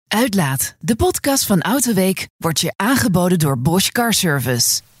Uitlaat, de podcast van Autoweek, wordt je aangeboden door Bosch Car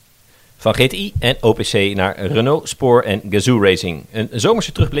Service. Van GTI en OPC naar Renault, Spoor en Gazoo Racing. Een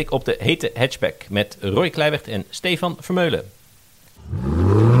zomerse terugblik op de hete hatchback met Roy Kleiweg en Stefan Vermeulen.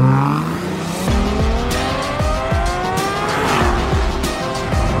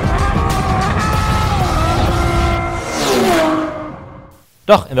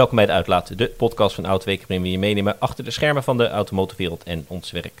 Dag en welkom bij de Uitlaat, de podcast van Autoweek waarin we je meenemen achter de schermen van de automotorwereld en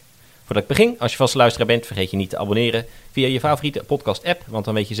ons werk. Voordat ik begin, als je vaste luisteraar bent, vergeet je niet te abonneren via je favoriete podcast-app, want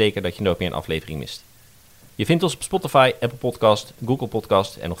dan weet je zeker dat je nooit meer een aflevering mist. Je vindt ons op Spotify, Apple Podcast, Google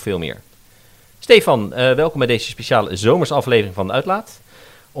Podcast en nog veel meer. Stefan, welkom bij deze speciale zomersaflevering van de Uitlaat.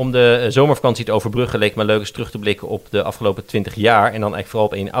 Om de zomervakantie te overbruggen leek me leuk eens terug te blikken op de afgelopen 20 jaar en dan eigenlijk vooral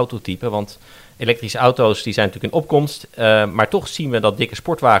op één autotype, want elektrische auto's die zijn natuurlijk in opkomst, maar toch zien we dat dikke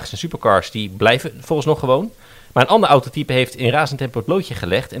sportwagens en supercars die blijven volgens nog gewoon. Maar een ander autotype heeft in razend tempo het loodje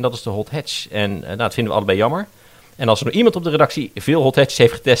gelegd en dat is de hot hatch. En dat vinden we allebei jammer. En als er nog iemand op de redactie veel hot hatches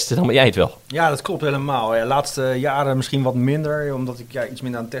heeft getest, dan ben jij het wel. Ja, dat klopt helemaal. De laatste jaren misschien wat minder, omdat ik iets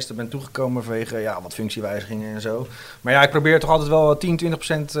minder aan het testen ben toegekomen vanwege wat functiewijzigingen en zo. Maar ja, ik probeer toch altijd wel 10-20%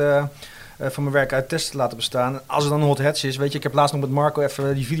 van mijn werk uit testen te laten bestaan. Als het dan een hot hatch is, weet je, ik heb laatst nog met Marco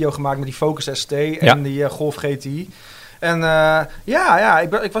even die video gemaakt met die Focus ST en die Golf GTI. En ik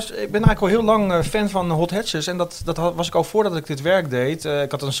ben eigenlijk al heel lang fan van hot hatches. En dat was ik al voordat ik dit werk deed.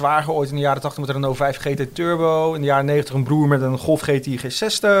 Ik had een zwager ooit in de jaren 80 met een Renault 5 GT Turbo. In de jaren 90 een broer met een Golf GTI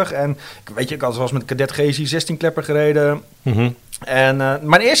G60. En ik had zoals met een Cadet GSI 16 klepper gereden. Mm-hmm. En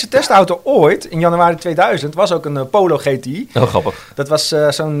mijn eerste testauto ooit, in januari 2000, was ook een Polo GTI. Oh, grappig. Dat was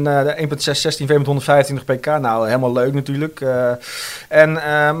zo'n 1.6 16 V met 125 pk. Nou, helemaal leuk natuurlijk.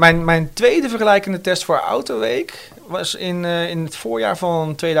 Mijn tweede vergelijkende test voor Autoweek was in het voorjaar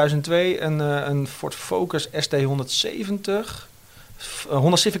van 2002 een Ford Focus ST170,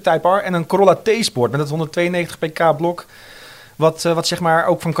 Honda Civic Type R en een Corolla T-Sport met het 192 pk blok. Wat zeg maar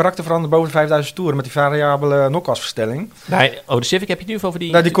ook van karakter verandert boven de 5000 toeren met die variabele knock-off-verstelling. Nee, de Civic heb je het nu over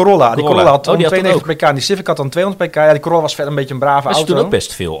die... Nou, die Corolla. Die Corolla had 192 pk en die Civic had dan 200 pk. Ja, die Corolla was verder een beetje een brave auto. Dat is toen ook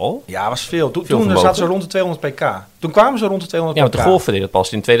best veel al. Ja, was veel. Toen zaten ze rond de 200 pk. Toen kwamen ze rond de 200 pk. Ja, want de Golf deed dat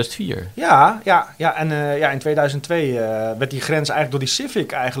pas in 2004. Ja. En in 2002 werd die grens eigenlijk door die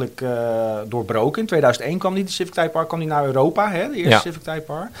Civic doorbroken. In 2001 kwam de Civic Type R naar Europa, de eerste Civic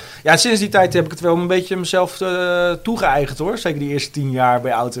Type R. Ja, en sinds die tijd heb ik het wel een beetje mezelf toegeëigend hoor. Zeker die eerste 10 jaar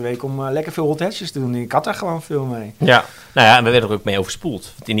bij Autoweek om lekker veel hot hatches te doen. Ik had daar gewoon veel mee. Ja, en we werden er ook mee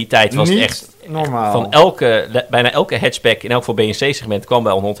overspoeld. Want in die tijd was het echt normaal. Van bijna elke hatchback, in elk geval BNC-segment, kwam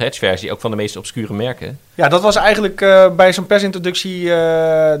wel een hot hatch versie, ook van de meest obscure merken. Ja, dat was eigenlijk bij zo'n persintroductie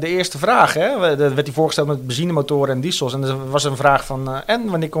de eerste vraag. Hè? Er werd die voorgesteld met benzinemotoren en diesels. En er was een vraag van, en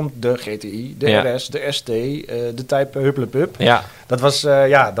wanneer komt de GTI, de RS, de ST, de Type Hupplepup? Ja. Dat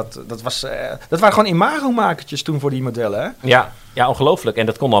waren gewoon imagomakertjes toen voor die modellen, hè? Ja, ongelooflijk. En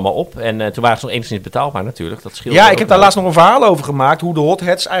dat kon allemaal op. En toen waren ze nog enigszins betaalbaar natuurlijk. Dat scheelde. Ja, ik heb daar laatst nog een verhaal over gemaakt. Hoe de hot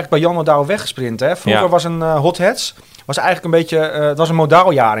hatch eigenlijk bij Jan Modouw weggesprint. Hè? Vroeger was een hot hatch was eigenlijk een beetje... het was een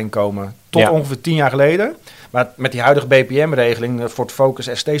modaaljaar inkomen. Tot ongeveer 10 jaar geleden. Maar met die huidige BPM-regeling... Ford Focus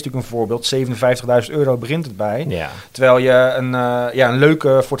ST is natuurlijk een voorbeeld. €57.000 begint het bij. Ja. Terwijl je een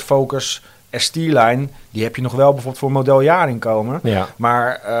leuke Ford Focus ST-line... die heb je nog wel bijvoorbeeld voor modeljaar inkomen. Ja.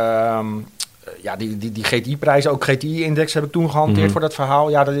 Maar... die GTI-prijzen, ook GTI-index heb ik toen gehanteerd voor dat verhaal.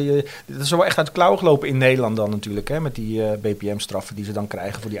 Ja, dat is wel echt uit de klauwen gelopen in Nederland dan natuurlijk, hè, met die BPM-straffen die ze dan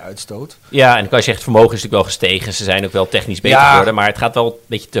krijgen voor die uitstoot. Ja, en dan kan je zeggen, het vermogen is natuurlijk wel gestegen. Ze zijn ook wel technisch beter geworden, maar het gaat wel een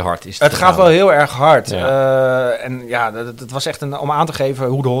beetje te hard. Het gaat wel heel erg hard. Ja. Het was echt om aan te geven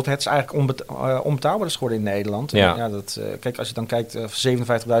hoe de hot hatch eigenlijk onbetaalbaar is geworden in Nederland. Ja. Kijk, als je dan kijkt, €57.000,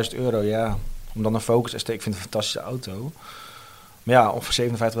 om dan een Focus ST, ik vind het een fantastische auto. Maar ja, voor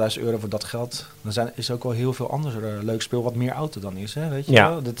 €57.000 voor dat geld, dan is ook wel heel veel anders leuk speel wat meer auto dan is. Hè? Weet je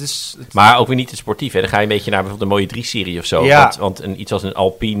wel? Maar ook weer niet te sportief. Hè? Dan ga je een beetje naar bijvoorbeeld een mooie 3-serie of zo. Ja. Want iets als een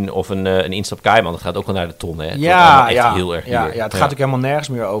Alpine of een instap Cayman, dat gaat ook wel naar de ton. Hè? Heel erg het gaat ook helemaal nergens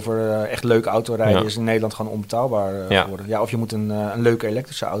meer over echt leuke autorijden. Is in Nederland gewoon onbetaalbaar geworden. Ja, of je moet een leuke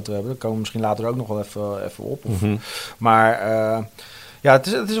elektrische auto hebben. Daar komen we misschien later ook nog wel even op. Maar...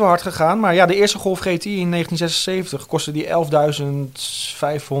 het is wel hard gegaan. Maar ja, de eerste Golf GTI in 1976 kostte die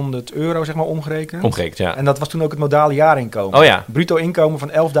 €11.500, zeg maar, omgerekend. Omgerekend, ja. En dat was toen ook het modale jaarinkomen. Oh ja. Bruto inkomen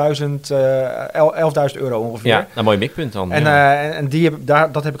van €11.000 ongeveer. Ja, een mooi mikpunt dan. En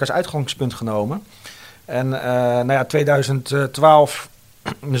dat heb ik als uitgangspunt genomen. En 2012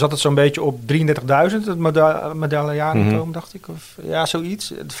 Dan zat het zo'n beetje op 33.000, het medaillejarinkomen, dacht ik. Of, ja, zoiets.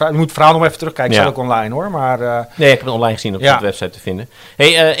 Je moet het verhaal nog even terugkijken, staat ook online hoor. Maar, nee, ik heb het online gezien op de website te vinden.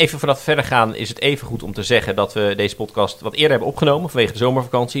 Hey, even voordat we verder gaan, is het even goed om te zeggen dat we deze podcast wat eerder hebben opgenomen vanwege de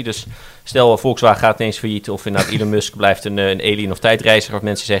zomervakantie. Dus stel Volkswagen gaat ineens failliet of inderdaad Elon Musk blijft een alien of tijdreiziger, wat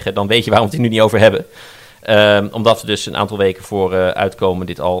mensen zeggen, dan weet je waarom we het er nu niet over hebben. Omdat we dus een aantal weken voor uitkomen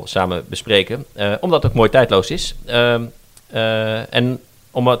dit al samen bespreken. Omdat het ook mooi tijdloos is. En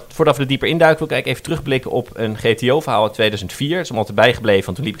voordat we er dieper induiken, wil ik eigenlijk even terugblikken op een GTO-verhaal uit 2004. Dat is me altijd bijgebleven,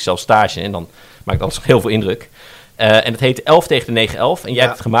 want toen liep ik zelf stage en dan maakt alles nog heel veel indruk. En het heette 11 tegen de 9-11. En jij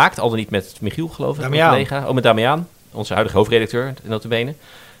hebt het gemaakt, al dan niet met Michiel, geloof ik, mijn collega. Oh, met Damiaan, onze huidige hoofdredacteur, notabene.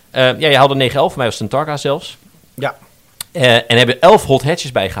 Je had een 9-11, voor mij was het een Targa zelfs. Ja. En hebben 11 hot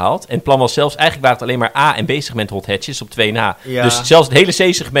hatches bijgehaald. En het plan was zelfs, eigenlijk waren het alleen maar A- en B-segment hot hatches op 2 na. Ja. Dus zelfs het hele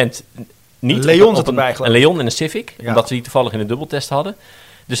C-segment niet. Een Leon zat erbij, een Leon en een Civic, omdat we die toevallig in de dubbeltest hadden.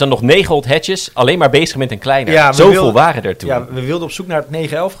 Dus dan nog 9 hot hatches, alleen maar B-segment en kleiner. Ja, zoveel waren er toen. Ja, we wilden op zoek naar het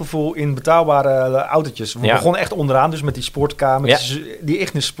 911 gevoel in betaalbare autootjes. We begonnen echt onderaan, dus met die sportcar, met die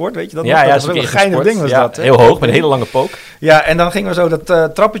Ignis Sport, weet je dat? Ja, dat was een geinig ding was dat. Heel hoog, met een hele lange pook. Ja, en dan gingen we zo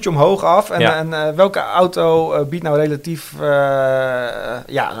dat trappetje omhoog af. En welke auto biedt nou relatief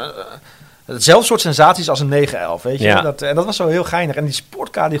hetzelfde soort sensaties als een 911, weet je. Ja. En dat was zo heel geinig. En die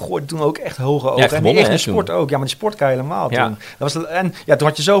sportcar die gooide toen ook echt hoge ogen. Ja, en die Ignis Sport ook. Ja, maar die sportcar helemaal toen. Toen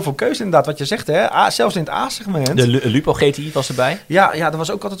had je zoveel keuze inderdaad, wat je zegt, hè. Zelfs in het A-segment. De Lupo GTI was erbij. Ja, dat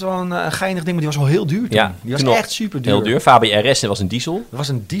was ook altijd wel een geinig ding, maar die was wel heel duur toen. Ja, die was echt super duur. Heel duur. Fabia RS, dat was een diesel. Dat was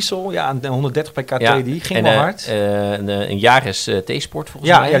een diesel, een 130 pk TDI. Ging wel hard. Een Yaris T-Sport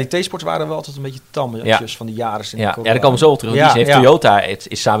volgens mij. Ja, die T-Sports waren wel altijd een beetje tam. Van die Yaris. Ja, daar komen we zo op terug. Die heeft Toyota, is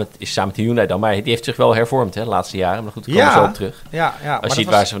samen met Hyundai dan, maar die heeft zich wel hervormd de laatste jaren. Maar goed, daar komen we zo op terug. Als je ziet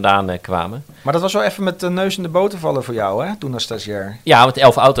waar ze vandaan kwamen. Maar dat was wel even met de neus in de boter vallen voor jou, hè? Toen als stagiair. Ja, want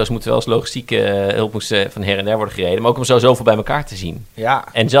 11 auto's moeten wel eens logistiek hulp moesten van her en der worden gereden. Maar ook om zo zoveel bij elkaar te zien. Ja.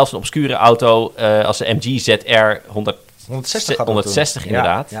 En zelfs een obscure auto als de MG ZR 160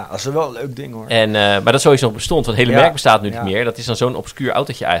 inderdaad. Ja, dat is wel een leuk ding hoor. Maar dat sowieso nog bestond. Want het hele merk bestaat nu niet meer. Dat is dan zo'n obscuur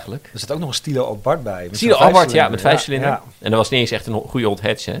autootje eigenlijk. Er zit ook nog een Stilo Abarth bij. Stilo Abarth, met 5-cilinder. Ja. En dat was niet eens echt een goede hot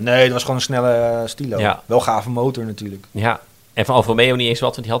hatch, hè? Nee, dat was gewoon een snelle Stilo. Ja. Wel gave motor natuurlijk. Ja. En van Alfa Romeo niet eens wat,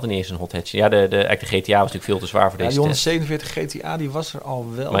 want die hadden niet eens een hot hatch. Ja, eigenlijk de GTA was natuurlijk veel te zwaar voor deze test. Die 147 GTA, die was er al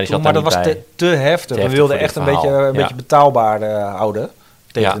wel. Maar dat was te heftig. We wilden echt een beetje betaalbaar houden.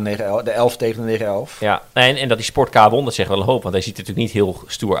 Tegen de 11 tegen de 911. Ja, en dat die Sportcar won, dat zegt wel een hoop. Want hij ziet er natuurlijk niet heel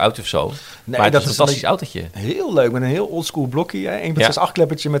stoer uit of zo. Nee, maar dat is een fantastisch autootje. Heel leuk, met een heel oldschool blokje. 1.68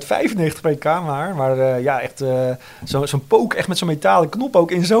 kleppertje met 95 pk maar. Maar echt zo'n pook, echt met zo'n metalen knop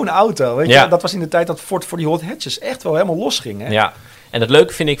ook in zo'n auto. Weet je? Dat was in de tijd dat Ford voor die hot hatches echt wel helemaal los ging. Hè? Ja. En het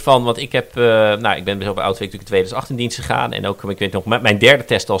leuke vind ik want ik heb, ik ben zelf bij Autoweek natuurlijk 2008 in dienst gegaan. En ook, ik weet nog, mijn derde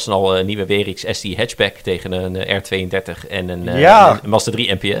test was al een nieuwe WRX ST hatchback tegen een R32 en een Mazda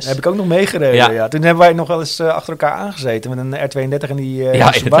 3 NPS. Heb ik ook nog meegereden, ja. Toen hebben wij nog wel eens achter elkaar gezeten met een R32 en die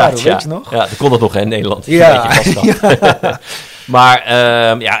Subaru, weet je nog? Ja, dat kon dat nog in Nederland. Ja. Maar,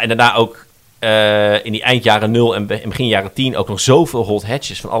 en daarna ook in die eind jaren 0 en begin jaren 10 ook nog zoveel hot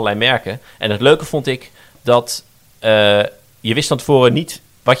hatches van allerlei merken. En het leuke vond ik dat je wist van tevoren niet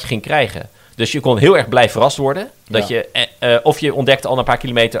wat je ging krijgen. Dus je kon heel erg blij verrast worden. Dat of je ontdekte al na een paar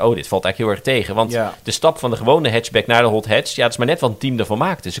kilometer, dit valt eigenlijk heel erg tegen. Want de stap van de gewone hatchback naar de hot hatch, dat is maar net wat een team ervan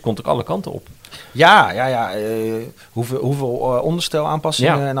maakt. Dus je komt ook alle kanten op. Hoeveel onderstel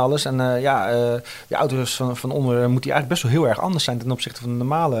aanpassingen en alles. En de auto's van onder moet die eigenlijk best wel heel erg anders zijn ten opzichte van de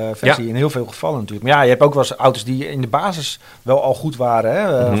normale versie. In heel veel gevallen natuurlijk. Maar je hebt ook wel eens auto's die in de basis wel al goed waren.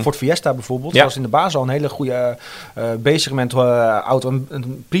 Hè? Ford Fiesta bijvoorbeeld. Dat was in de basis al een hele goede B-segment auto.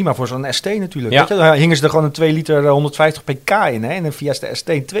 Prima voor zo'n ST natuurlijk. Weet je? Daar hingen ze er gewoon een 2 liter 150 pk in. Hè? In een Fiesta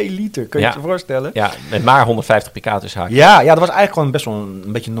ST 2 liter, kun je je voorstellen? Ja, met maar 150 pk tussen haakjes. Ja, dat was eigenlijk gewoon best wel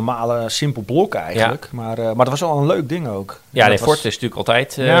een beetje een normale, simpel blok eigenlijk. Maar dat was wel een leuk ding ook. Ja, Ford is natuurlijk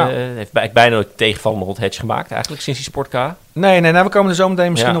altijd, heeft bijna nooit tegenvallende hot hatch gemaakt eigenlijk, sinds die sportcar. Nee, we komen er zo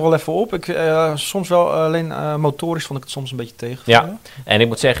meteen misschien nog wel even op. Soms wel alleen motorisch vond ik het soms een beetje tegen. Ja, en ik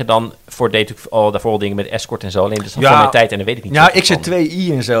moet zeggen dan, Ford deed natuurlijk daarvoor al dingen met Escort en zo. Alleen dat is dan van mijn tijd en dan weet ik niet. Ja,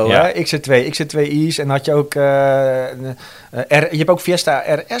 XC2i en zo. Ja. Hè? XC2i's en had je ook... je hebt ook Fiesta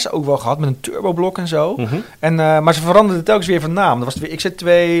RS ook wel gehad met een turboblok en zo. Maar ze veranderden telkens weer van naam. Dan was het weer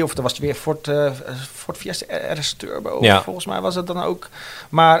XC2 of dan was het weer Ford Fiesta RS Turbo. Volgens mij was het dan ook.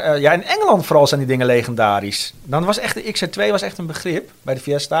 Maar in Engeland vooral zijn die dingen legendarisch. Dan was echt de XC2 was echt een begrip bij de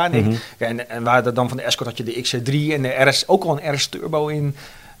Fiesta. En waar dan van de Escort had je de XC3 en de RS, ook al een RS Turbo in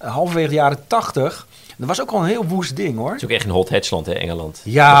halverwege de jaren 80. Dat was ook al een heel woest ding, hoor. Het is ook echt een hot hatchland, hè, Engeland.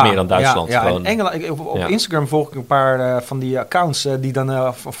 Ja, Nog meer dan Duitsland. Ja, gewoon. in Engeland, op Instagram volg ik een paar van die accounts die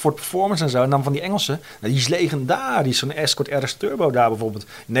dan voor performance en zo. En dan van die Engelsen. Nou, die is legendarisch. Zo'n Escort RS Turbo daar bijvoorbeeld.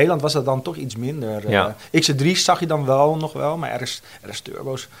 In Nederland was dat dan toch iets minder. XC3 zag je dan nog wel. Maar RS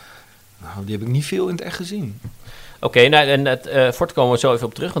Turbo's, nou, die heb ik niet veel in het echt gezien. Oké, nou, en het Ford komen we zo even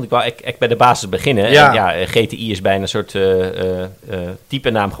op terug, want ik wou echt bij de basis beginnen. Ja. En, GTI is bijna een soort type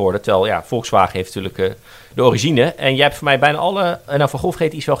naam geworden, terwijl Volkswagen heeft natuurlijk de origine. En jij hebt voor mij bijna alle, van Golf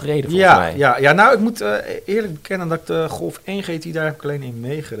GTI's wel gereden, volgens mij. Ja, nou, ik moet eerlijk bekennen dat ik de Golf 1 GTI, daar heb ik alleen in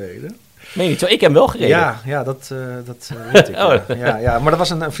meegereden. Nee, niet zo. Ik heb hem wel gereden. Ja, dat weet ik. Oh. Ja, maar dat was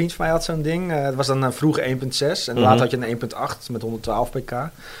een vriend van mij had zo'n ding. Het was dan vroeg 1.6 en later had je een 1.8 met 112 pk.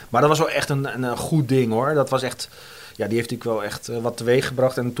 Maar dat was wel echt een goed ding, hoor. Dat was echt... Ja, die heeft natuurlijk wel echt wat teweeg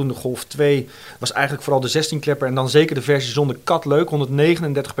gebracht. En toen de Golf 2 was eigenlijk vooral de 16-klepper. En dan zeker de versie zonder kat leuk.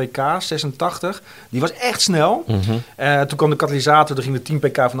 139 pk, 86. Die was echt snel. Mm-hmm. Toen kwam de katalysator, er ging de 10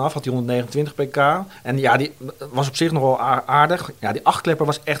 pk vanaf. Had die 129 pk. En ja, die was op zich nog wel aardig. Ja, die 8-klepper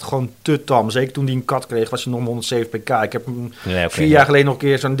was echt gewoon te tam. Zeker toen die een kat kreeg, was hij nog 107 pk. Ik heb hem 4 jaar geleden nog een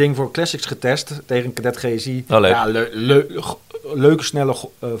keer zo'n ding voor Classics getest. Tegen een Cadet GSI. Oh, leuk. Ja, leuke, snelle,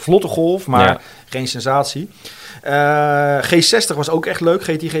 vlotte Golf. Maar geen sensatie. G60 was ook echt leuk.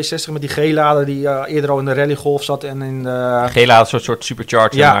 GT G60 met die G-lader die eerder al in de rallygolf zat. En in de G-lader, een soort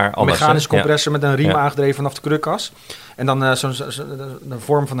supercharger, maar anders. Mechanische compressor met een riem aangedreven vanaf de krukkas. En dan de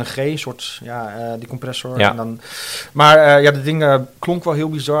vorm van een G, soort, die compressor. Ja. En dan, maar de ding klonk wel heel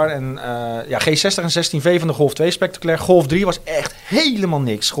bizar. En G60 en 16V van de Golf 2 spectaculair. Golf 3 was echt helemaal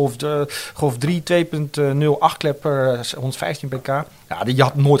niks. Golf 3 2.0 8-klepper, 115 pk. Ja, die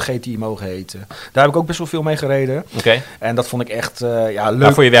had nooit GTI mogen heten. Daar heb ik ook best wel veel mee gereden. Okay. En dat vond ik echt leuk.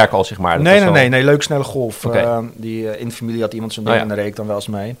 Maar voor je werk al, zeg maar? Nee, leuk snelle Golf. Okay. Die in de familie had iemand zo'n ding en daar reed ik dan wel eens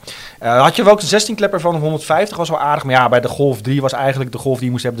mee. Had je wel ook de 16-klepper van 150, was wel aardig. Maar ja, bij de Golf 3 was eigenlijk de Golf die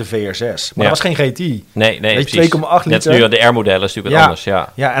je moest hebben de VR6. Maar dat was geen GTI. Nee, precies. 2,8 liter. Net nu de R-modellen is natuurlijk wat anders,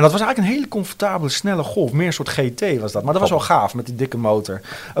 Ja, en dat was eigenlijk een hele comfortabele, snelle Golf. Meer een soort GT was dat. Maar dat was wel gaaf met die dikke motor.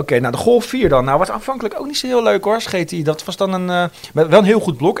 Oké, nou de Golf 4 dan. Nou, was aanvankelijk ook niet zo heel leuk, hoor, als GTI. Dat was dan wel een heel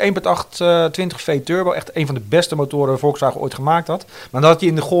goed blok. 1.8 20V turbo. Echt een van de beste motoren Volkswagen ooit gemaakt had. Maar dan had hij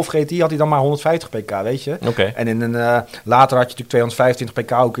in de Golf GTI had hij dan maar 150 pk, weet je. Okay. En in later had je natuurlijk 225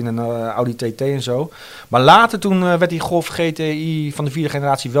 pk ook in een Audi TT en zo. Maar later toen werd die Golf GTI van de 4e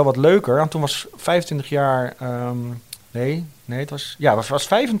generatie wel wat leuker. En toen was 25 jaar... het was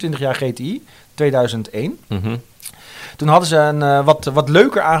 25 jaar GTI, 2001. Mm-hmm. Toen hadden ze een wat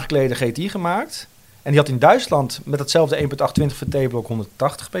leuker aangeklede GTI gemaakt. En die had in Duitsland met datzelfde 1.8 20 VT-blok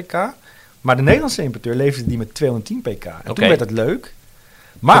 180 pk. Maar de Nederlandse importeur leverde die met 210 pk. En toen werd het leuk.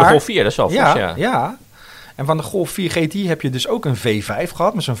 Maar voor de Golf 4, dat is wel fors, ja. En van de Golf 4 GTI heb je dus ook een V5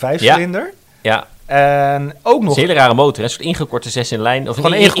 gehad met zo'n 5-cilinder. Ja. En ook nog... een hele rare motor, een soort ingekorte 6 in lijn. Of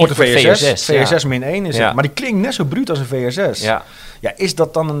gewoon een ingekorte VR6. VR6 ja. min 1 is het. Maar die klinkt net zo bruut als een VR6. Ja, is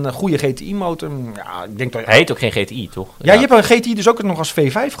dat dan een goede GTI-motor? Ja, ik denk dat... Hij heet ook geen GTI, toch? Ja, je hebt een GTI dus ook nog als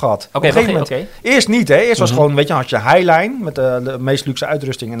V5 gehad. Oké. Eerst niet, hè. Eerst was gewoon, weet je, had je Highline met de meest luxe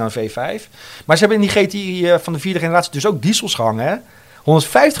uitrusting en dan V5. Maar ze hebben in die GTI van de 4e generatie dus ook diesels gehangen, hè.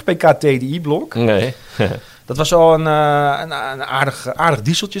 150 pk TDI-blok. Nee. Dat was wel een aardig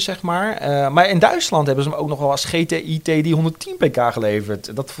dieseltje, zeg maar. Maar in Duitsland hebben ze hem ook nog wel als GTI TD 110 pk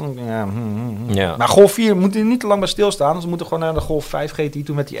geleverd. Dat vond ik... Ja. Maar Golf 4 moet er niet te lang bij stilstaan. Dus we moeten gewoon naar de Golf 5 GTI.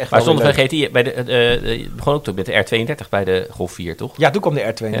 Toen werd die echt maar wel stond er een GTI bij je begon ook met de R32 bij de Golf 4, toch? Ja, toen kwam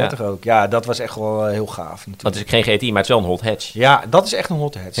de R32 ook. Ja, dat was echt wel heel gaaf natuurlijk. Dat is geen GTI, maar het is wel een hot hatch. Ja, dat is echt een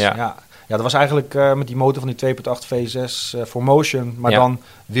hot hatch. Ja, dat was eigenlijk met die motor van die 2.8 V6 voor motion. Maar dan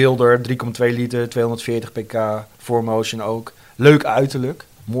wilder, 3,2 liter, 240 pk, voor motion ook. Leuk uiterlijk,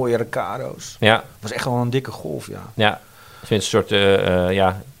 mooie Recaro's. Ja. Het was echt wel een dikke Golf, Ja, ik vind het een soort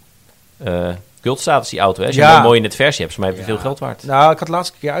cultstatus die auto. Hè? Als je een mooie net versie hebt, is mij veel geld waard. Nou, ik had de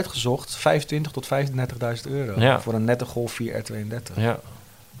laatste keer uitgezocht, 25.000 tot 35.000 euro. Ja. Voor een nette Golf 4 R32. Ja.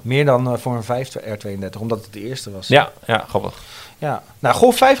 Meer dan voor een 5 R32, omdat het de eerste was. Ja, grappig. Ja, nou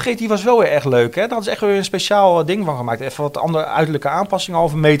Golf 5 GTI was wel weer echt leuk, hè. Daar hadden ze echt weer een speciaal ding van gemaakt. Even wat andere uiterlijke aanpassingen, al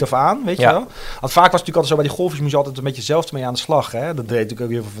een meet af aan, weet je wel. Want vaak was het natuurlijk altijd zo, bij die Golfjes moest je altijd een beetje zelf mee aan de slag, hè. Dat deed natuurlijk ook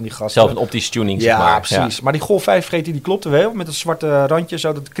heel veel van die gasten. Zelf een optische tuning, zeg maar. Ja, precies. Ja. Maar die Golf 5 GTI, die klopte wel, met een zwarte randje,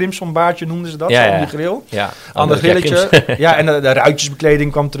 zo dat Crimson baardje noemden ze dat, zo op die grill. Ja. Ander grilletje. Ja, en de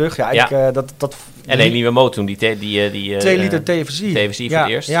ruitjesbekleding kwam terug. Ja, dat en een nieuwe motor toen, die 2 liter TFSI. TFSI voor het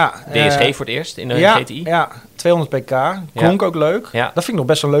eerst. Ja, DSG voor het eerst in de GTI. Ja, 200 pk. Klonk ook leuk. Ja. Dat vind ik nog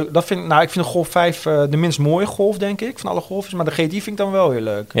best wel leuk. Ik vind de Golf 5 de minst mooie Golf, denk ik, van alle Golfjes. Maar de GTI vind ik dan wel heel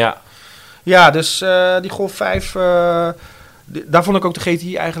leuk. Ja. Ja, dus die Golf 5... Daar vond ik ook de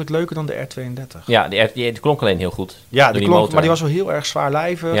GTI eigenlijk leuker dan de R32. Ja, die klonk alleen heel goed. Ja, die klonk, motor. maar die was wel heel erg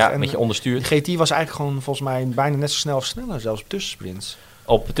zwaarlijvig. Ja, en een beetje onderstuurd. de GTI was eigenlijk gewoon volgens mij bijna net zo snel of sneller, zelfs op tussensprints.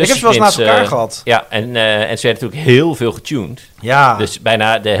 Op Ik heb ze wel eens naast elkaar gehad. Ja, en ze werden natuurlijk heel veel getuned. Ja. Dus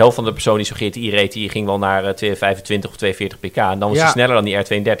bijna de helft van de personen die zo'n GTI reed, die ging wel naar 225 of 240 pk. En dan was hij sneller dan die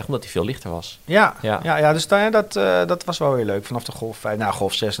R32, omdat hij veel lichter was. Ja, dus dat was wel weer leuk. Vanaf de Golf 5,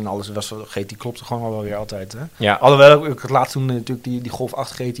 Golf 6 en alles. GTI klopte gewoon wel weer altijd. Hè? Ja. Alhoewel, ik had laatst toen natuurlijk die Golf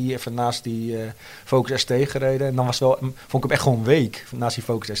 8 GTI even naast die Focus ST gereden. En dan vond ik hem echt gewoon week naast die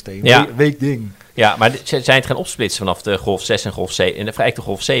Focus ST. Week ding. Ja, maar ze zijn het gaan opsplitsen vanaf de Golf 6 en Golf 7. En eigenlijk de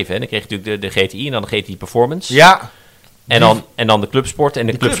Golf 7. En dan kreeg je natuurlijk de GTI en dan de GTI Performance. Ja. En dan de Clubsport en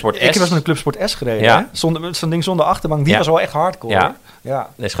de Clubsport S. Ik heb wel eens met een Clubsport S gereden. Ja. Zo'n ding zonder achterbank, die was wel echt hardcore. Ja.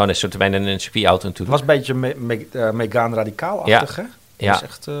 Dat is gewoon een soort bijna een circuitauto natuurlijk. Het was een beetje Megane Radicaal-achtig, hè? Ja.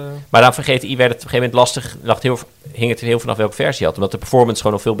 Echt, Maar dan voor GTI werd het op een gegeven moment lastig. Hing het er heel vanaf welke versie je had. Omdat de performance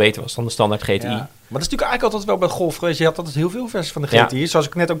gewoon nog veel beter was dan de standaard GTI. Ja. Maar dat is natuurlijk eigenlijk altijd wel bij Golf geweest. Je had altijd heel veel versies van de GTI. Ja. Zoals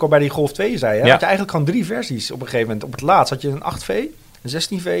ik net ook al bij die Golf 2 zei. Hè? Had je eigenlijk gewoon 3 versies op een gegeven moment. Op het laatst had je een 8V, een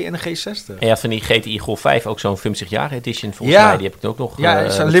 16V en een G60. En je had van die GTI Golf 5 ook zo'n 50 jaar edition volgens mij. Die heb ik ook nog. Ja,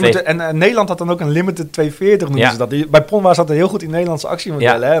 en Nederland had dan ook een Limited 240 noemen ze dat. Bij Ponwa zat er heel goed in Nederlandse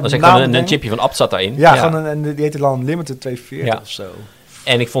actiemodellen. Ja, dat was echt gewoon een chipje van Abt zat daarin. Ja, gewoon die heette dan Limited 240 of zo.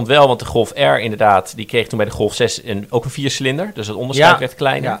 En ik vond wel, want de Golf R inderdaad, die kreeg toen bij de Golf 6 ook een 4-cilinder. Dus het onderscheid werd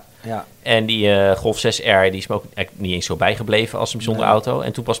kleiner. Ja. En die Golf 6R, die is me ook eigenlijk niet eens zo bijgebleven als een bijzondere auto.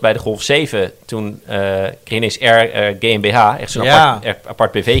 En toen pas bij de Golf 7, toen kreeg ineens GmbH, echt zo'n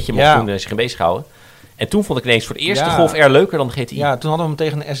apart BV'tje, mocht toen zich in bezighouden. En toen vond ik ineens voor het eerst de Golf R leuker dan de GTI. Ja, toen hadden we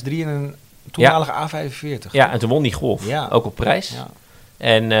hem tegen een S3 en een toenmalige A45. Ja, en toen won die Golf, ook op prijs. Ja.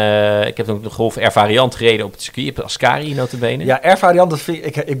 En ik heb ook de Golf R variant gereden op het circuit, op de Ascari notabene. Ja, R variant, dat vind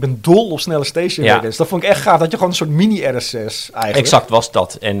ik ben dol op snelle station riders. Dat vond ik echt gaaf, dat je gewoon een soort mini RS6 eigenlijk. Exact was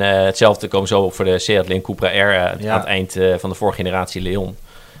dat. En hetzelfde komen zo op voor de Seat Leon Cupra R aan het eind van de vorige generatie Leon.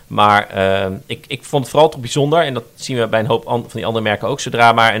 Maar ik vond het vooral toch bijzonder, en dat zien we bij een hoop van die andere merken ook,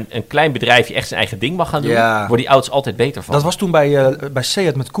 zodra maar een klein bedrijfje echt zijn eigen ding mag gaan doen, worden die auto's altijd beter van. Dat was toen bij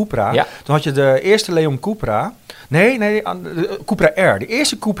Seat met Cupra. Ja. Toen had je de eerste Leon Cupra. Nee, de Cupra R. De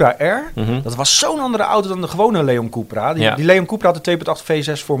eerste Cupra R, dat was zo'n andere auto dan de gewone Leon Cupra. Die Leon Cupra had de 2.8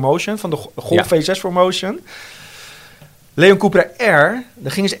 V6 4Motion, van de Golf V6 4Motion. Leon Cupra R,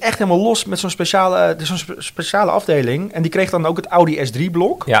 daar gingen ze echt helemaal los met zo'n speciale afdeling. En die kreeg dan ook het Audi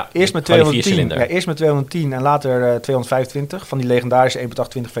S3-blok. Ja, eerst met 210. Ja, eerst met 210 en later 225 van die legendarische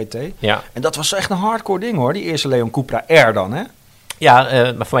 1.28 VT. Ja. En dat was echt een hardcore ding hoor, die eerste Leon Cupra R dan, hè? Ja,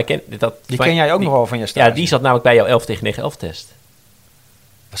 maar voor mij ken jij ook nog wel van je stage. Ja, die zat namelijk bij jouw 11 tegen 9 11 test.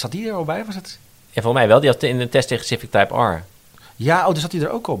 Zat die er al bij? Was het? Ja, voor mij wel. Die had in de test tegen Civic Type R. Ja, daar zat hij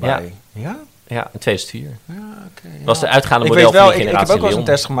er ook al bij. Ja? Ja, in 2004. Ja, oké. Was de uitgaande model van die generatie. Ik heb ook wel eens een Leon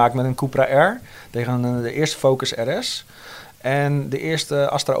test gemaakt met een Cupra R tegen de eerste Focus RS en de eerste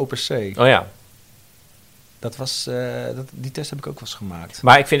Astra OPC. Oh ja. Dat was, die test heb ik ook wel eens gemaakt.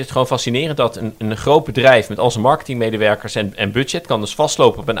 Maar ik vind het gewoon fascinerend dat een groot bedrijf met al zijn marketingmedewerkers en budget kan dus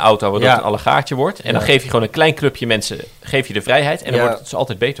vastlopen op een auto waardoor het een allegaartje wordt. En dan geef je gewoon een klein clubje mensen, geef je de vrijheid en dan wordt het dus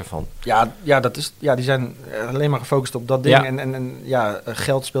altijd beter van. Die zijn alleen maar gefocust op dat ding. En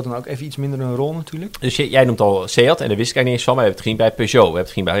geld speelt dan ook even iets minder een rol natuurlijk. Dus jij noemt al Seat en daar wist ik eigenlijk niet eens van, maar we hebben het gezien bij Peugeot, we hebben het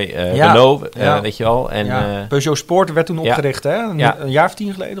gezien bij Renault, weet je wel. En, Peugeot Sport werd toen opgericht, hè? Een jaar of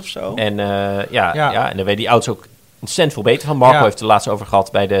 10 geleden of zo. En en dan weet die auto's ook ontzettend veel beter van. Marco heeft het laatst over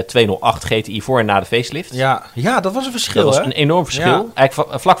gehad bij de 208 GTI voor en na de facelift. Ja, dat was een verschil. Dat was een enorm verschil. Ja.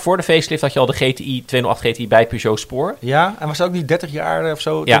 Eigenlijk vlak voor de facelift had je al de GTI 208 GTI bij Peugeot Spoor. Ja, en was dat ook niet 30 jaar of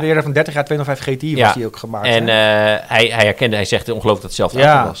zo? De leren van 30 jaar 205 GTI was die ook gemaakt. En hij zegt ongelooflijk dat het hetzelfde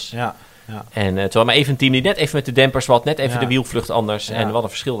auto was. Ja. En terwijl maar even een team die net even met de dempers wat, net even de wielvlucht anders. En wat een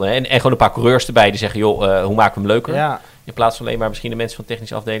verschil. En gewoon een paar coureurs erbij die zeggen, joh, hoe maken we hem leuker? Ja. In plaats van alleen maar misschien de mensen van de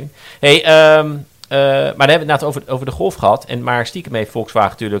technische afdeling. Maar dan hebben we het inderdaad over de Golf gehad. Maar stiekem heeft Volkswagen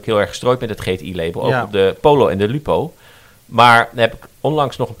natuurlijk heel erg gestrooid met het GTI-label. Ook op de Polo en de Lupo. Maar dan heb ik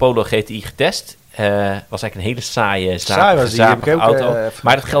onlangs nog een Polo GTI getest. Was eigenlijk een hele saaie, zapige auto.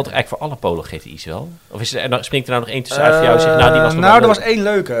 Maar dat geldt eigenlijk voor alle Polo GTI's wel. Of springt er nou nog één tussenuit voor jou? Die was er was één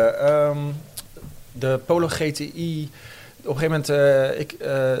leuke. De Polo GTI... Op een gegeven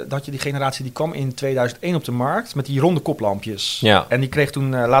moment had je die generatie die kwam in 2001 op de markt met die ronde koplampjes. Ja. En die kreeg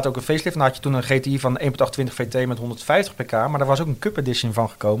toen later ook een facelift. En dan had je toen een GTI van 1.28 VT met 150 pk. Maar er was ook een Cup Edition van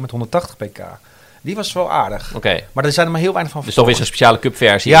gekomen met 180 pk. Die was wel aardig. Okay. Maar er zijn er maar heel weinig van. Dus toch weer een speciale Cup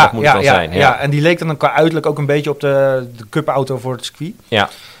versie. Dat moet het wel zijn. Ja, en die leek dan qua uiterlijk ook een beetje op de Cup auto voor het circuit.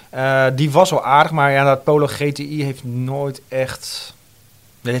 Ja. Die was wel aardig, maar dat Polo GTI heeft nooit echt...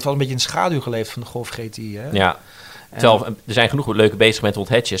 Dat heeft wel een beetje in de schaduw geleefd van de Golf GTI. Hè? Ja. Terwijl er zijn genoeg leuke bezig met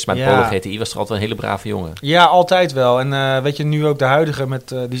hatches, maar de Polo GTI was toch altijd een hele brave jongen. Ja, altijd wel. En weet je, nu ook de huidige,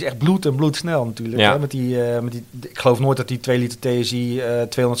 die is echt bloedsnel natuurlijk. Ja. Hè? Met die, ik geloof nooit dat die 2 liter TSI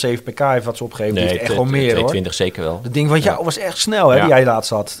 207 pk heeft wat ze opgegeven. Nee, die is echt wel meer 220 zeker wel. Dat ding van jou was echt snel, hè, die jij laatst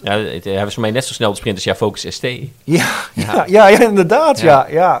had. Ja, hij was voor mij net zo snel de sprinters, Focus ST. Ja, inderdaad,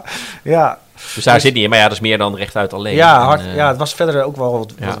 ja. Dus daar zit niet in, maar dat is meer dan rechtuit alleen. Ja, het was verder ook wel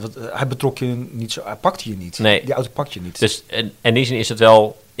hij betrok je niet zo, hij pakte je niet. Nee. Die auto pakt je niet. Dus, en in die zin is het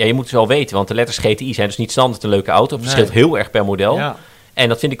wel, je moet het wel weten, want de letters GTI zijn dus niet standaard een leuke auto. Het verschilt heel erg per model. Ja. En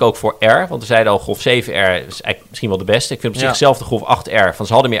dat vind ik ook voor R, want we zeiden al, Golf 7R is eigenlijk misschien wel de beste. Ik vind op zichzelf de Golf 8R, van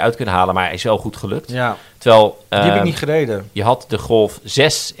ze hadden meer uit kunnen halen, maar hij is wel goed gelukt. Ja. Terwijl, die heb ik niet gereden. Je had de Golf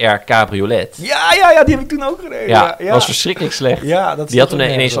 6R Cabriolet. Ja, die heb ik toen ook gereden. Ja, dat was verschrikkelijk slecht. Ja, die had toen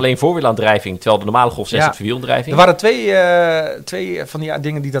ineens alleen voorwielaandrijving, terwijl de normale Golf 6 had vierwielaandrijving. Er waren twee van die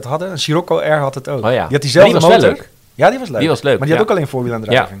dingen die dat hadden. Een Scirocco R had het ook. Oh ja. Die had diezelfde motor. Wel leuk. Ja, die was leuk. Maar die had ook alleen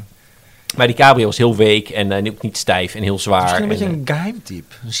voorwielaandrijving. Ja. Maar die Cabrio was heel week en ook niet stijf en heel zwaar. Misschien een beetje een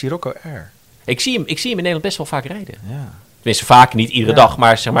geheimtype. Een Scirocco R. Ik zie hem in Nederland best wel vaak rijden. Ja. Tenminste, vaak, niet iedere dag,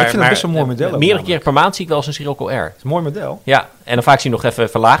 maar zeg maar. Ik vind het best een mooi model. Meerdere keren per maand zie ik wel eens een Scirocco R. Het is een mooi model. Ja, en dan vaak zie je nog even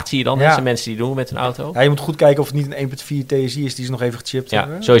verlaagd, zie je dan. Dat zijn mensen die doen met een auto. Ja, je moet goed kijken of het niet een 1.4 TSI is die ze nog even gechipt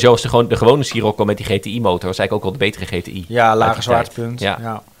hebben. Sowieso is de gewone Scirocco met die GTI-motor. Was eigenlijk ook wel de betere GTI. Ja, lage zwaartepunt.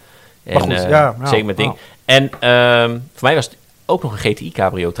 Ja. En, maar goed, zeker met ding. En voor mij was het ook nog een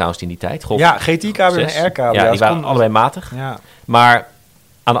GTI-cabrio trouwens in die tijd. Golf GTI-cabrio en R-cabrio. Ja, die waren allebei matig. Ja. Maar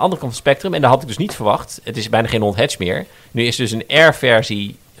aan de andere kant van het spectrum, en dat had ik dus niet verwacht, het is bijna geen non-hatch meer. Nu is dus een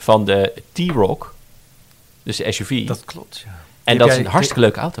R-versie van de T-Roc, dus de SUV. Dat klopt, ja. En dat is een hartstikke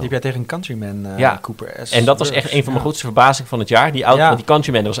leuke auto. Die heb jij tegen een Countryman Cooper S. En dat was echt een van mijn grootste verbazingen van het jaar. Die auto, want die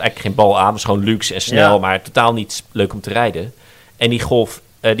Countryman, was eigenlijk geen bal aan. Was gewoon luxe en snel, maar totaal niet leuk om te rijden. En die Golf,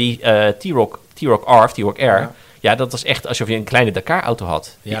 T-Roc R, ja, dat was echt alsof je een kleine Dakar-auto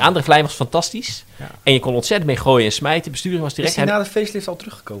had. Die aandrijflijn was fantastisch. Ja. En je kon ontzettend mee gooien en smijten. Besturing was direct... Is die na de facelift al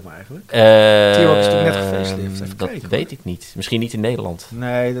teruggekomen eigenlijk? T-Roc is toch net gefacelift? Dat weet ik niet. Misschien niet in Nederland.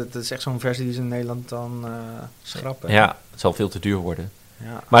 Nee, dat is echt zo'n versie die ze in Nederland dan schrappen. Ja, het zal veel te duur worden.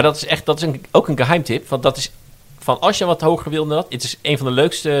 Ja. Maar dat is ook een geheimtip. Want dat is van als je wat hoger wil dan dat. Het is een van de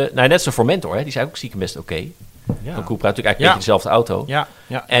leukste... Nou, net zo Formentor, hè. Die is eigenlijk ook stiekem best oké. Ja. Van Cupra, natuurlijk eigenlijk een beetje dezelfde auto. Ja.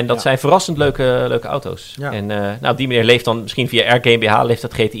 En dat zijn verrassend leuke auto's. Ja. En op die manier leeft dan misschien via R GmbH leeft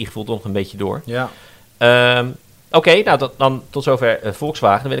dat GTI-gevoel nog een beetje door. Ja. Oké, nou dan tot zover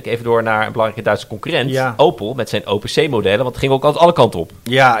Volkswagen. Dan wil ik even door naar een belangrijke Duitse concurrent, Opel, met zijn OPC-modellen. Want het ging ook altijd alle kanten op.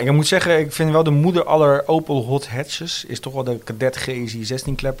 Ja, ik moet zeggen, ik vind wel de moeder aller Opel hot hatches is toch wel de Kadett GSI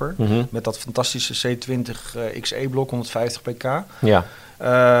 16-klepper. Mm-hmm. Met dat fantastische C20 XE-blok, 150 pk. Ja.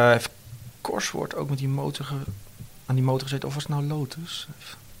 Cosworth ook met die motor aan die motor gezeten. Of was het nou Lotus?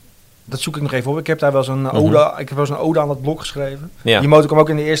 Dat zoek ik nog even op. Ik heb daar wel zo'n ode, ik heb wel zo'n ode aan dat blok geschreven. Ja. Die motor kwam ook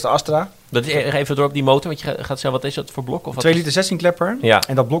in de eerste Astra. Dat is even door op die motor, want je gaat zeggen, wat is dat voor blok? Of 2 liter 16 klepper. Ja.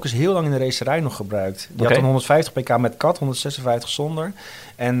 En dat blok is heel lang in de racerij nog gebruikt. Die had een 150 pk met kat, 156 zonder.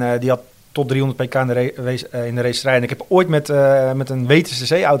 En die had tot 300 pk in de racerij. En ik heb ooit met een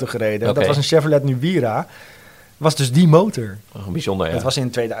WTCC-auto gereden. Dat was een Chevrolet Nubira. Was dus die motor. Bijzonder, ja. Dat was in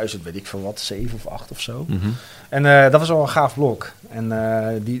 2000, weet ik veel wat, 7 of 8 of zo. Mm-hmm. En dat was wel een gaaf blok. En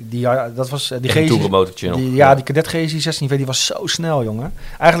dat was die GSI. Die Kadett GSI 16, die was zo snel, jongen.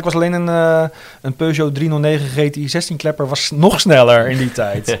 Eigenlijk was alleen een Peugeot 309 GTI 16 klepper was nog sneller in die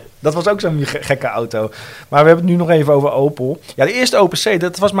tijd. Dat was ook zo'n gekke auto. Maar we hebben het nu nog even over Opel. Ja, de eerste OPC,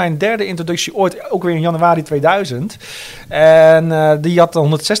 dat was mijn derde introductie ooit, ook weer in januari 2000. En die had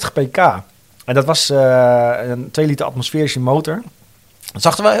 160 pk. En dat was een 2 liter atmosferische motor. Het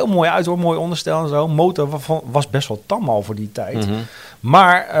zag er wel heel mooi uit hoor, mooi onderstel en zo. Motor was best wel tam al voor die tijd. Mm-hmm.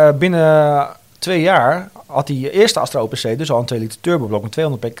 Maar binnen 2 jaar had die eerste Astra OPC dus al een 2 liter turboblok met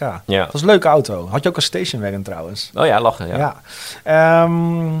 200 pk. Ja. Dat was een leuke auto. Had je ook een stationwagon trouwens. Oh ja, lachen.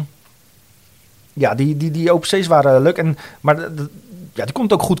 Ja, die OPC's waren leuk. Maar die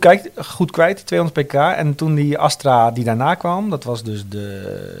komt ook goed kwijt, 200 pk. En toen die Astra die daarna kwam, dat was dus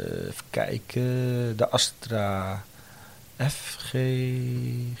de Astra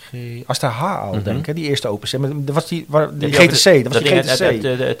Astra H denk ik, die eerste OPC. Maar dat was die GTC. Dat was die GTC.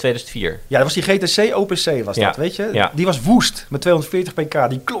 De 2004. Ja, dat was die GTC OPC was dat, weet je? Ja. Die was woest, met 240 pk.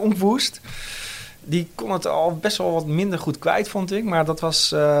 Die klonk woest. Die kon het al best wel wat minder goed kwijt, vond ik. Maar dat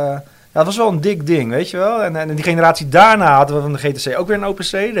was... dat was wel een dik ding, weet je wel. En die generatie daarna hadden we van de GTC ook weer een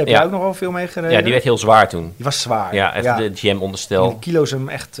OPC. Daar heb je ook nog wel veel mee gereden. Ja, die werd heel zwaar toen. Die was zwaar. Ja, echt de GM-onderstel. De kilo's hem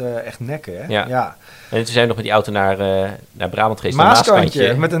echt nekken, hè. Ja. En toen zijn we nog met die auto naar Brabant geweest.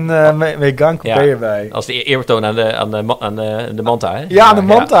 Maaskantje, met een Megane coupé erbij. Als de eerbetoon aan de Manta, hè? Ja, de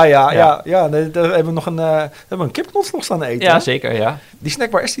Manta, ja. Daar hebben we nog een kipknots nog staan eten. Ja, zeker, ja. Die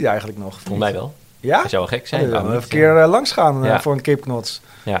snackbar, is die daar eigenlijk nog? Volgens mij wel. Ja? Dat zou wel gek zijn. Even een keer langs gaan voor een kipknots.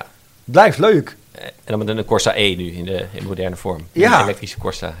 Ja. Blijft leuk. En dan met een Corsa E nu in moderne vorm. Ja. Een elektrische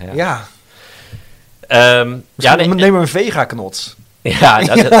Corsa. Ja. Nemen we een Vega-knots. Ja,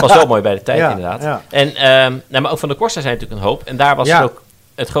 dat was wel mooi bij de tijd inderdaad. Ja. En, maar ook van de Corsa zijn natuurlijk een hoop. En daar was het ook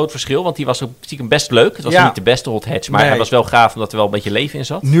het groot verschil, want die was ook stiekem best leuk. Het was niet de beste hot hatch, maar hij was wel gaaf omdat er wel een beetje leven in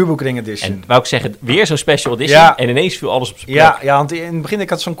zat. Nürburgring Edition. En wou ik zeggen, weer zo'n special edition en ineens viel alles op zijn plek. Ja, want in het begin, ik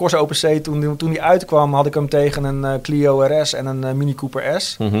had zo'n Corsa OPC, toen die uitkwam, had ik hem tegen een Clio RS en een Mini Cooper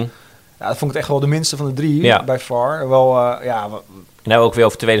S. Mm-hmm. Ja, dat vond ik echt wel de minste van de drie, by far. Wel, nou ook weer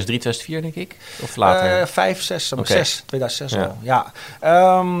over 2003, 2004 denk ik? Of later? 5, 6, 2006 al. Ja.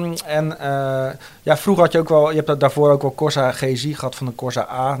 Vroeger had je ook wel, je hebt daarvoor ook wel Corsa GSI gehad van de Corsa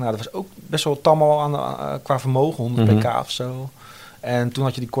A. Nou, dat was ook best wel tam al qua vermogen, 100 pk of zo. En toen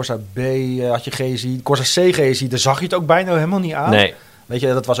had je die Corsa B, had je GSI, Corsa C GSI, daar zag je het ook bijna helemaal niet aan. Nee. Weet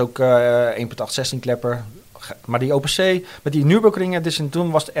je, dat was ook 1.8 16 klepper. Maar die OPC, met die Nürburgring Edition,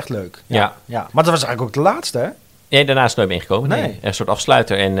 toen was het echt leuk. Ja. Maar dat was eigenlijk ook de laatste, hè? Nee, daarna is het nooit meer ingekomen. Nee. Een soort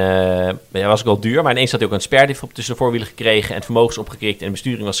afsluiter. En dat was ook wel duur. Maar ineens had hij ook een sperdiff op tussen de voorwielen gekregen. En het vermogen is opgekrikt. En de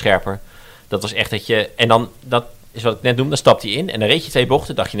besturing was scherper. Dat was echt dat je... En dan, dat is wat ik net noemde, dan stapte je in. En dan reed je 2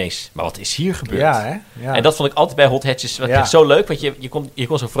 bochten. Dacht je ineens, maar wat is hier gebeurd? Ja, hè? Ja. En dat vond ik altijd bij hot hatches zo leuk. Want je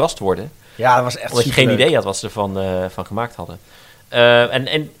kon zo verrast worden. Ja, dat was echt omdat je geen idee had wat ze ervan van gemaakt hadden. En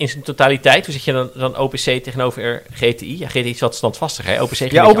in zijn totaliteit, hoe zit je dan OPC tegenover GTI? Ja, GTI is wat standvastiger, hè? OPC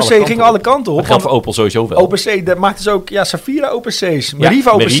ging alle kanten op. Dat geldt voor Opel sowieso wel. OPC, dat maakte dus ook Safira OPC's.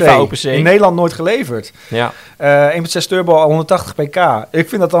 Meriva OPC. In Nederland nooit geleverd. Ja. 1.6 turbo, 180 pk. Ik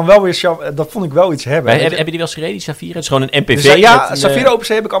vind dat dan wel weer... Dat vond ik wel iets hebben. Heb je die wel eens gereden, die Safira? Het is gewoon een MPV. Dus, Safira OPC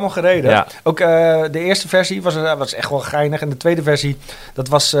heb ik allemaal gereden. Ja. Ook de eerste versie was echt wel geinig. En de tweede versie, dat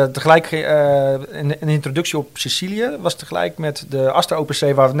was tegelijk een introductie op Sicilië. Was tegelijk met de Astra OPC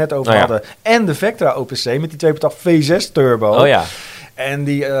waar we het net over hadden. En de Vectra OPC met die 2.8 V6 turbo. Oh ja. En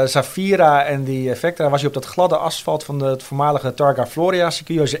die Safira en die Vectra was je op dat gladde asfalt van het voormalige Targa Floria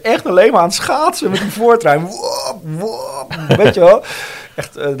circuit. Was je echt alleen maar aan het schaatsen met die voortrein. Weet je wel?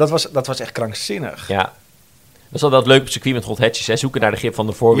 Echt, dat was echt krankzinnig. Ja. Dat is wel leuk op het circuit met hot hatches, hè? Zoeken naar de grip van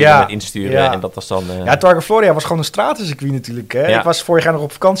de voorwielen met insturen. Ja. En dat was dan... Ja, Targa Floria was gewoon een stratencircuit natuurlijk. Hè? Ja. Ik was vorig jaar nog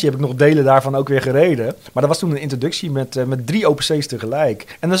op vakantie, heb ik nog delen daarvan ook weer gereden. Maar dat was toen een introductie met 3 OPC's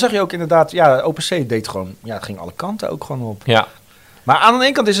tegelijk. En dan zag je ook inderdaad, OPC deed gewoon... Ja, het ging alle kanten ook gewoon op. Ja. Maar aan de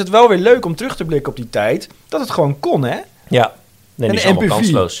ene kant is het wel weer leuk om terug te blikken op die tijd. Dat het gewoon kon, hè? Ja. Nee, en die is allemaal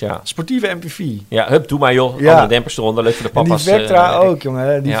kansloos, ja. Sportieve MPV. Ja, hup, doe maar joh. Andere dempers eronder, leuk voor de papa's. En die Vectra ook,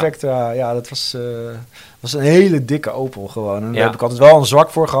 jongen. Die Vectra, dat was een hele dikke Opel gewoon. En daar heb ik altijd wel een zwak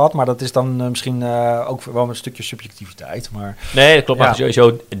voor gehad. Maar dat is dan misschien ook wel een stukje subjectiviteit. Maar, nee, dat klopt. Maar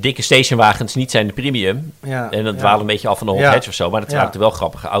sowieso dikke stationwagens niet zijn de premium. Ja, en dat dwalen een beetje af van de hot hatch of zo. Maar dat waren natuurlijk wel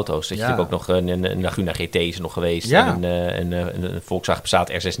grappige auto's. Dat je natuurlijk ook nog een Laguna GT is nog geweest. Ja. En een Volkswagen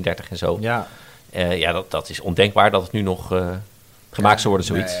Passat R36 en zo. Ja, dat is ondenkbaar dat het nu nog... gemaakt zou worden,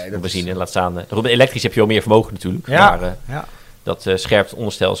 zoiets. Nee, we zien en laat staan. Elektrisch heb je wel meer vermogen natuurlijk. Ja, maar dat scherpt het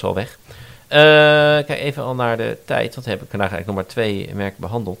onderstel is wel weg. Kijk even al naar de tijd. Want heb ik vandaag eigenlijk nog maar 2 merken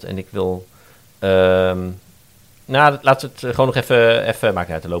behandeld. En ik wil... laten we het gewoon nog even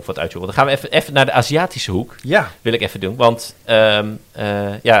maken uit de loop wat uitzoeken. Dan gaan we even naar de Aziatische hoek. Ja. Wil ik even doen. Want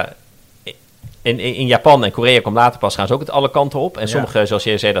in Japan en Korea kwam later pas, gaan ze ook het alle kanten op. En sommige, zoals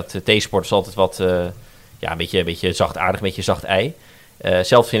je zei, dat T-sport is altijd wat... een beetje zachtaardig, een beetje zacht ei.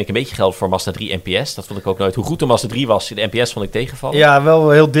 Zelf vind ik een beetje geld voor Mazda 3 NPS. Dat vond ik ook nooit. Hoe goed de Mazda 3 was, de NPS vond ik tegenvallen. Ja, wel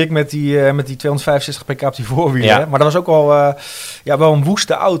heel dik met die 265 pk op die voorwielen. Ja. Maar dat was ook wel, wel een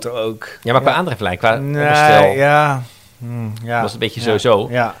woeste auto ook. Ja, maar qua aandrijflijn, qua onderstel. Ja. Was een beetje sowieso.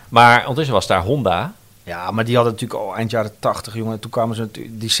 Ja. Maar ondertussen was daar Honda. Ja, maar die hadden natuurlijk al eind jaren 80, jongen. Toen kwamen ze,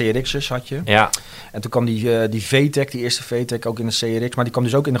 die CRX'ers had je. Ja. En toen kwam die VTEC, die eerste VTEC, ook in de CRX. Maar die kwam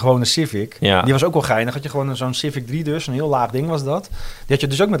dus ook in de gewone Civic. Ja. Die was ook wel geinig. Had je gewoon zo'n Civic 3 dus, een heel laag ding was dat. Die had je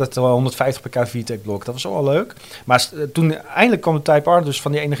dus ook met dat 150 pk VTEC blok. Dat was wel leuk. Maar toen eindelijk kwam de Type R, dus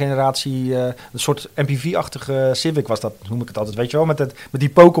van die ene generatie, een soort MPV-achtige Civic was dat, noem ik het altijd. Weet je wel, met die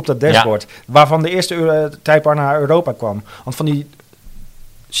poke op dat dashboard. Ja. Waarvan de eerste Type R naar Europa kwam. Want van die...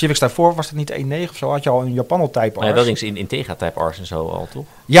 Civics daarvoor was het niet 1.9 of zo. Had je al in Japan al Type R's. Ja, wel eens in Integra Type R's en zo al, toch?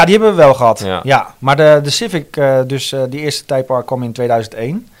 Ja, die hebben we wel gehad. Ja. Maar de Civic, die eerste Type R kwam in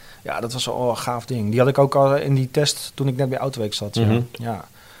 2001. Ja, dat was al een gaaf ding. Die had ik ook al in die test toen ik net bij Autoweek zat. Ja. Mhm. Ja.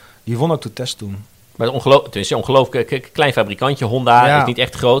 Die won ook de test toen. Maar het is een ongelooflijk klein fabrikantje. Honda Ja. is niet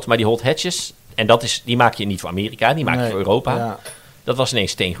echt groot, maar die hot hatches... En die maak je niet voor Amerika, die maak je Nee. voor Europa. Ja. Dat was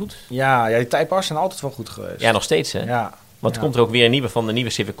ineens steengoed. Ja, die Type R's zijn altijd wel goed geweest. Ja, nog steeds, hè? Ja. Want er komt er ook weer een nieuwe van de nieuwe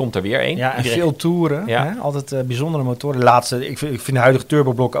Civic, komt er weer een. Ja, en Iedereen- veel toeren. Ja. Hè? Altijd bijzondere motoren. De laatste, ik vind de huidige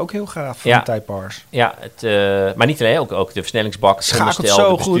turboblokken ook heel gaaf van Ja. de Type R's. Ja, maar niet alleen, ook de versnellingsbak, het Schakelt onderstel,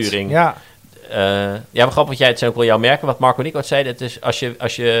 zo de goed. besturing. Ja. Ja, maar grappig, want het zijn ook wel jouw merken, wat Marco en ik wat zeiden. Het is,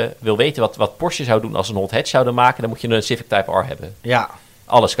 als je wil weten wat Porsche zou doen als ze een hot hatch zouden maken, dan moet je een Civic Type R hebben. Ja.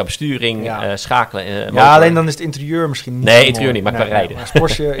 Alles qua besturing, Ja. schakelen. Ja, motor. alleen dan is het interieur misschien niet. Nee, zo interieur mooi. niet, maar qua rijden. Maar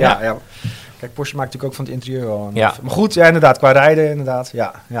Porsche, Ja. ja. Kijk, Porsche maakt natuurlijk ook van het interieur wel een. Ja. Maar goed, ja, inderdaad, qua rijden, inderdaad.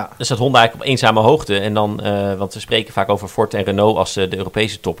 Ja. Dus dat Honda eigenlijk op eenzame hoogte. En dan, want we spreken vaak over Ford en Renault als de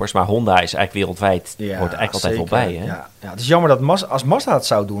Europese toppers. Maar Honda is eigenlijk wereldwijd, hoort er eigenlijk altijd wel bij. Hè? Ja. Het is jammer dat als Mazda het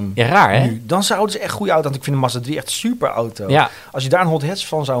zou doen, Ja, raar hè? nu, dan zouden ze echt goede auto. Want ik vind de Mazda 3 echt super auto. Ja, Als je daar een hot hatch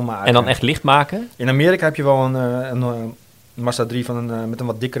van zou maken. en dan echt licht maken. In Amerika heb je wel een Mazda 3 met een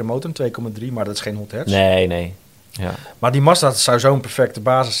wat dikkere motor, een 2,3, maar dat is geen hot hatch. Nee. Ja. Maar die Mazda zou zo'n perfecte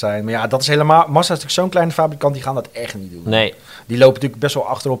basis zijn. Maar ja, dat is helemaal. Mazda is natuurlijk zo'n kleine fabrikant, die gaan dat echt niet doen. Nee, Die lopen natuurlijk best wel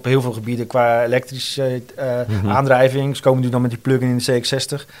achter op heel veel gebieden qua elektrische aandrijving. Ze komen nu dan met die plug-in in de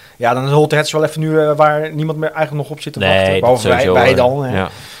CX-60. Ja, dan is Holt Hatch wel even nu waar niemand meer eigenlijk nog op zit te wachten. nee, dat Behalve sowieso. wij dan. Hè. Ja.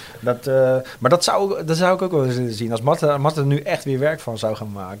 Maar dat zou ik ook wel eens willen zien. Als Mazda er nu echt weer werk van zou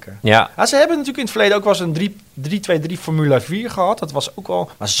gaan maken. Ja. Ja, ze hebben natuurlijk in het verleden ook wel eens een 323 Formula 4 gehad. Dat was ook wel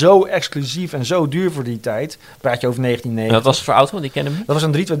maar zo exclusief en zo duur voor die tijd. Praat je over En 1990. dat was voor auto, want die kennen hem. Dat was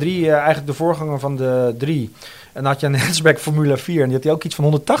een 323, eigenlijk de voorganger van de 3. En dan had je een hatchback Formula 4. En die had hij ook iets van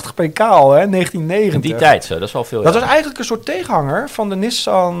 1180 pk al, hè, 1990. In die tijd zo, dat is wel veel. Dat ja. was eigenlijk een soort tegenhanger van de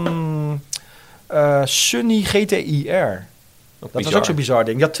Nissan Sunny GTI-R. Dat was ook zo'n bizar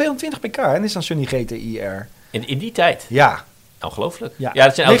ding. Die had 220 pk, hè, Nissan Sunny GTI-R. In die tijd. Ja. Ongelooflijk. Ja. Ja,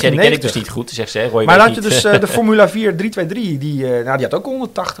 dat zijn auto's, die ken ik 1990. dus niet goed. Zegt ze, hè, Roy Maar weet dan had je niet. dus de Formula 4 323, die had ook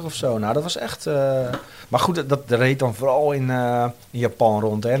 180 of zo. Nou, dat was echt... maar goed, dat reed dan vooral in Japan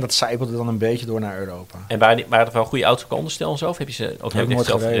rond. Hè, en dat zijpelde dan een beetje door naar Europa. En waren er wel goede auto's qua onderstel en zo? Of heb je ze ook Heb ik echt nooit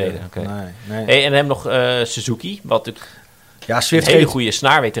zelf gereden. gereden? Oké. Nee. Hey, en dan hebben we nog Suzuki, wat natuurlijk Ja, een Swift hele GTI. goede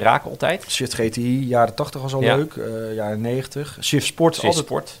snaar weet te raken altijd. Swift GTI, jaren 80 was al Ja. leuk. Jaren 90. Swift Sport is Swift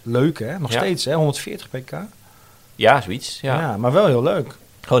altijd Sport. leuk, hè? Nog Ja. steeds, hè? 140 pk. Ja, zoiets. Ja. Ja, maar wel heel leuk.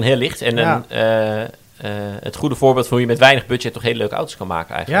 Gewoon heel licht. En Ja. het goede voorbeeld van hoe je met weinig budget toch hele leuke auto's kan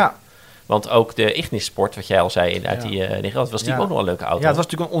maken eigenlijk. Ja. Want ook de Ignis Sport, wat jij al zei uit Ja. die dat was natuurlijk Ja. ook nog een leuke auto. Ja, het was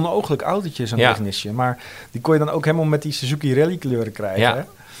natuurlijk een onooglijk autootje, zo'n Ja. Ignisje. Maar die kon je dan ook helemaal met die Suzuki Rally kleuren krijgen. Ja. Hè?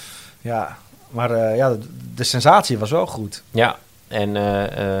 Ja. Maar de sensatie was wel goed. Ja. En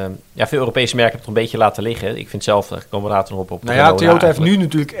veel Europese merken hebben het een beetje laten liggen. Ik vind zelf, daar komen we later nog op. Nou ja, Toyota heeft nu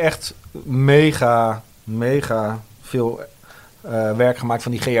natuurlijk echt mega veel werk gemaakt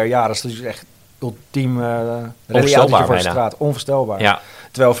van die GR-jaren. Dus dat is echt ultiem rallyautootje voor de bijna. straat. Onvoorstelbaar. Ja,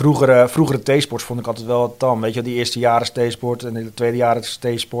 Terwijl vroegere T-sports vond ik altijd wel wat tam. Weet je, die eerste jaren T-sport en de tweede jaren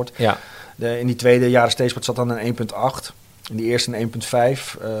T-sport. ja. In die tweede jaren T-sport zat dan een 1.8. In die eerste een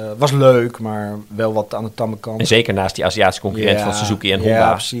 1.5. Was leuk, maar wel wat aan de tamme kant. En zeker naast die Aziatische concurrent Ja, van Suzuki en ja,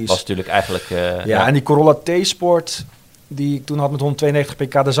 Honda precies. was natuurlijk eigenlijk... Ja, en die Corolla T-sport die ik toen had met 192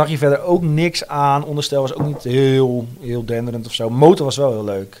 pk, daar zag je verder ook niks aan. Onderstel was ook niet heel denderend of zo. Motor was wel heel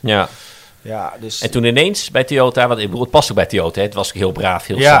leuk. ja. Ja, dus... En toen ineens bij Toyota, want ik bedoel, het past ook bij Toyota. Hè. Het was ook heel braaf,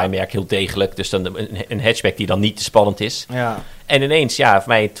 heel Ja. saai merk, heel degelijk. Dus dan een hatchback die dan niet te spannend is. Ja, En ineens, ja, voor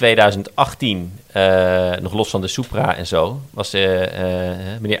mij in 2018, nog los van de Supra en zo, was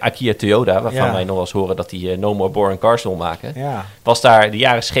meneer Akira Toyoda, waarvan Ja. wij nog wel eens horen dat hij No More Boring Cars wil maken, ja, was daar de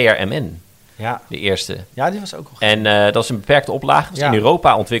Yaris GR-MN, ja. de eerste. Ja, die was ook wel En dat is een beperkte oplage, was Ja. in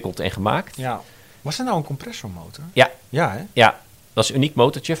Europa ontwikkeld en gemaakt. Ja. Was er nou een compressormotor? Ja. Ja, hè? Ja, dat is een uniek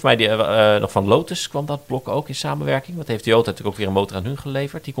motortje. Voor mij nog van Lotus kwam dat blok ook in samenwerking. Want heeft Toyota natuurlijk ook weer een motor aan hun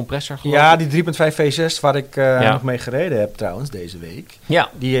geleverd, die compressor geloof Ja, ik. die 3.5 V6 waar ik Ja. nog mee gereden heb trouwens deze week. Ja,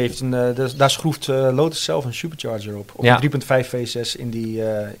 Die heeft daar schroeft Lotus zelf een supercharger op. Op Ja. die 3.5 V6 in die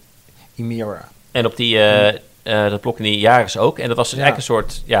Emira. en op die, dat blok in die Yaris ook. En dat was dus Ja. eigenlijk een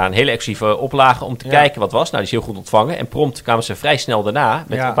soort, een hele exclusieve oplage om te Ja. kijken wat was. Nou, die is heel goed ontvangen. En prompt kwamen ze vrij snel daarna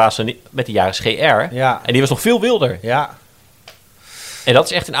met, Ja. met de Yaris GR. Ja. En die was nog veel wilder. Ja, En dat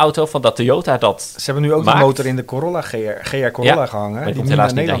is echt een auto van dat Toyota dat... ze hebben nu ook Maakt. die motor in de Corolla GR Corolla Ja, gehangen. maar die komt nu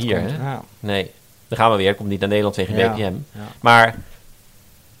helaas naar niet naar Nederland hier, komt. hè? Ja. Nee, dan gaan we weer. Komt niet naar Nederland tegen Ja. BPM. Ja. Maar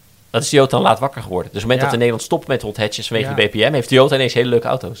dat is Toyota dan laat wakker geworden. Dus op het moment Ja. dat in Nederland stopt met hot hatches vanwege Ja. de BPM... heeft Toyota ineens hele leuke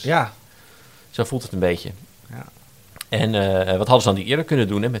auto's. Ja. Zo voelt het een beetje. Ja. En wat hadden ze dan die eerder kunnen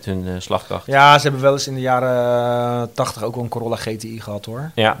doen hè, met hun slagkracht? Ja, ze hebben wel eens in de jaren 80 ook wel een Corolla GTI gehad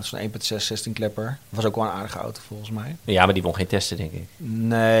hoor. Ja. Dat is een 1.6 16 klepper. Dat was ook wel een aardige auto volgens mij. Ja, maar die won geen testen, denk ik.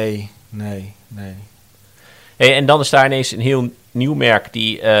 Nee. Hey, en dan is daar ineens een heel nieuw merk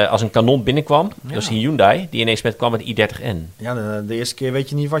die als een kanon binnenkwam. Ja. Dat is een Hyundai, die ineens kwam met i30N. Ja, de eerste keer weet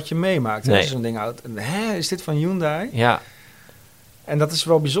je niet wat je meemaakt. Nee. Hè? Zo'n ding uit. Hè, is dit van Hyundai? Ja, En dat is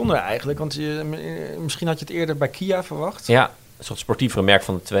wel bijzonder eigenlijk, want misschien had je het eerder bij Kia verwacht. ja, een soort sportievere merk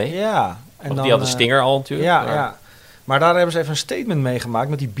van de twee. Ja. En Want die had de Stinger al natuurlijk. Ja, maar ja. Maar daar hebben ze even een statement mee gemaakt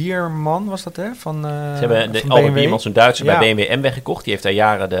met die Bierman, was dat hè? Van, Ze hebben van Albert BMW. Bierman, zo'n Duitser, Ja. bij BMW M weggekocht. Die heeft daar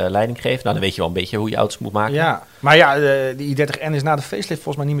jaren de leiding gegeven. Nou, dan weet je wel een beetje hoe je auto's moet maken. Ja, maar ja, die i30N is na de facelift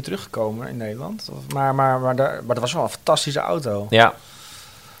volgens mij niet meer teruggekomen in Nederland. Maar dat was wel een fantastische auto. Ja.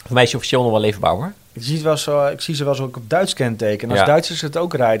 Voor mij is je officieel nog wel leefbaar hoor. Ik zie ze wel zo ook op Duits kenteken. En als Ja. Duitsers het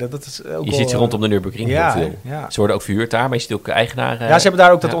ook rijden, dat is ook Je wel, ziet ze rondom de Nürburgring ja, heel veel. ja. Ze worden ook verhuurd daar, maar je ziet ook eigenaren. Ja, ze hebben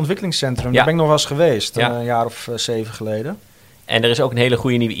daar ook dat ja. ontwikkelingscentrum. Ja. Daar ben ik nog wel eens geweest, Ja. een jaar of 7 geleden. En er is ook een hele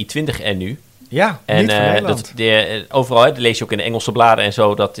goede nieuwe i20N nu. Ja, En niet van Nederland. overal, hè, dat lees je ook in de Engelse bladen en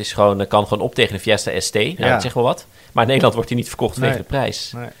zo, dat is gewoon, kan gewoon op tegen de Fiesta ST. Nou, Ja. dat zegt wel wat. Maar in Nederland wordt die niet verkocht Nee. tegen de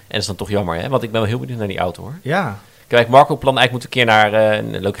prijs. Nee. En dat is dan toch jammer, hè? Want ik ben wel heel benieuwd naar die auto, hoor. Ja, Kijk, Marco plan eigenlijk moet een keer naar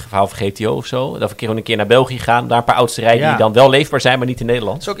een leuk verhaal van GTO of zo. Dat we een keer naar België gaan, daar een paar auto's te rijden Ja. die dan wel leefbaar zijn, maar niet in dat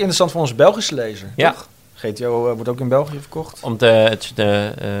Nederland. is ook interessant voor onze Belgische lezer, Ja. toch? GTO wordt ook in België verkocht. Om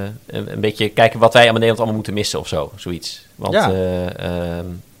een beetje kijken wat wij aan Nederland allemaal moeten missen of zo, zoiets. Want Ja.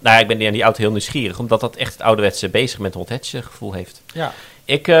 nou, ik ben aan die auto heel nieuwsgierig, omdat dat echt het ouderwetse bezig met hot hatch gevoel heeft. Ja.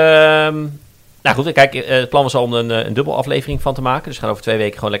 Nou goed, kijk, het plan was al om een dubbel aflevering van te maken. Dus we gaan over 2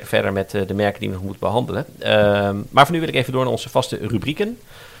 weken gewoon lekker verder met de merken die we nog moeten behandelen. Maar voor nu wil ik even door naar onze vaste rubrieken.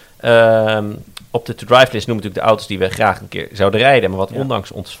 Op de to-drive list noemen we natuurlijk de auto's die we graag een keer zouden rijden. Maar wat Ja.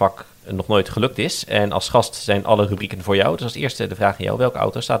 ondanks ons vak nog nooit gelukt is. En als gast zijn alle rubrieken voor jou. Dus als eerste de vraag aan jou. Welke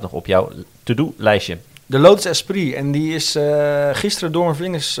auto staat nog op jouw to-do-lijstje? De Lotus Esprit. En die is gisteren door mijn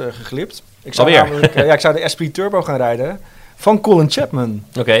vingers geglipt. Ik zou Alweer? namelijk, ik zou de Esprit Turbo gaan rijden. Van Colin Chapman.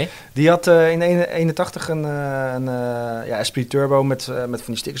 Oké. Die had in 81 een Esprit Turbo met van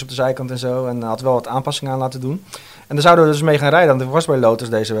die stickers op de zijkant en zo. En had wel wat aanpassingen aan laten doen. En daar zouden we dus mee gaan rijden. Want ik was bij Lotus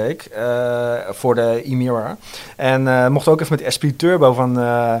deze week voor de Emira. En mocht ook even met de Esprit Turbo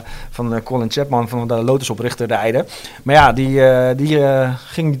van Colin Chapman, van de Lotus oprichter, rijden. Maar ja, die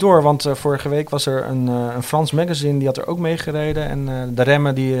ging niet door. Want vorige week was er een Frans magazine, die had er ook mee gereden. En de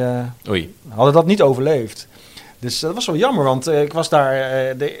remmen die Oei. hadden dat niet overleefd. Dus dat was wel jammer, want ik was daar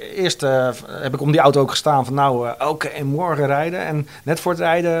de eerste, heb ik om die auto ook gestaan van oké, morgen rijden. En net voor het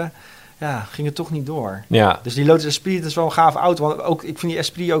rijden, ja, ging het toch niet door. Ja. Dus die Lotus Esprit, dat is wel een gave auto. Want ook, ik vind die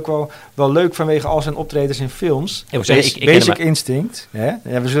Esprit ook wel leuk vanwege al zijn optredens in films. Ik moet zeggen, ik ken Basic hem- Instinct. Hè?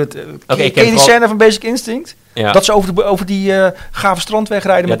 Ja, we zullen het, ik ken je ken die vooral- scène van Basic Instinct? Ja. Dat ze over die gave strandweg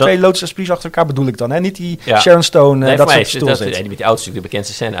rijden Ja, met dat- 2 Lotus Esprits achter elkaar, bedoel ik dan. Hè? Niet die Ja. Sharon Stone, Nee, voor dat mij soort is stoel dat zit. met die auto's natuurlijk de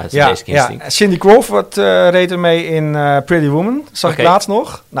bekendste scène uit Ja, Basic Instinct. ja. Cindy Crawford reed ermee in Pretty Woman. Zag Oké. ik laatst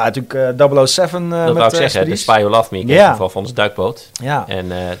nog. Nou, natuurlijk 007 Dat met wou ik zeggen, de Esprits. Spy Who Loved Me. Ik ken Ja. in geval van onze duikboot. Ja. En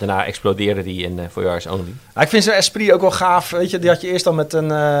daarna explodeerde die in For Yours Only. Nou, ik vind zo'n Esprit ook wel gaaf. Weet je, die had je eerst al met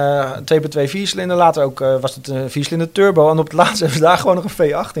een 2.2 viercilinder. Later ook was het een 4-cilinder turbo. En op het laatste hebben ze daar gewoon nog een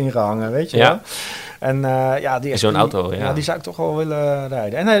V8 in gehangen. Weet je Ja. wel? En ja, die Zo'n Esprit, auto, ja. die zou ik toch wel willen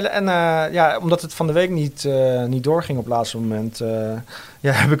rijden. En ja, omdat het van de week niet doorging op het laatste moment,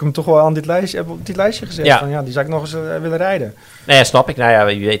 ja, heb ik hem toch wel aan op dit lijstje gezet. Ja. Van, ja, die zou ik nog eens willen rijden. Nou ja, snap ik. Nou ja,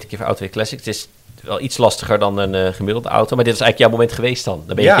 je weet een keer van Auto Classic. Het is wel iets lastiger dan een gemiddelde auto. Maar dit is eigenlijk jouw moment geweest dan.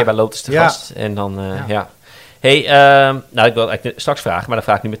 Dan ben je Ja. een keer bij Lotus te Ja. gast. En dan, Ja. ja. Hey, nou ik wil eigenlijk straks vragen, maar dan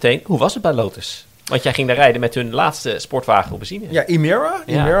vraag ik nu meteen. Hoe was het bij Lotus? Want jij ging daar rijden met hun laatste sportwagen op benzine. Ja, Emira.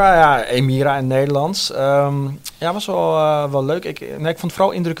 Emira in Nederlands. Ja, was wel leuk. Ik vond het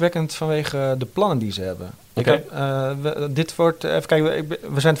vooral indrukwekkend vanwege de plannen die ze hebben. Oké. Dit wordt, even kijken,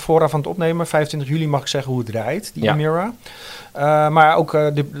 we zijn het vooraf aan het opnemen. 25 juli mag ik zeggen hoe het rijdt, die Ja. Emira. Maar ook,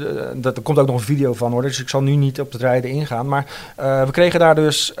 er komt ook nog een video van hoor, dus ik zal nu niet op het rijden ingaan. Maar we kregen daar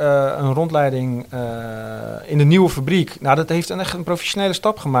dus een rondleiding in de nieuwe fabriek. Nou, dat heeft echt een professionele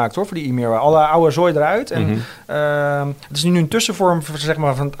stap gemaakt hoor, voor die Emira. Alle oude zooi eruit. En het is nu een tussenvorm zeg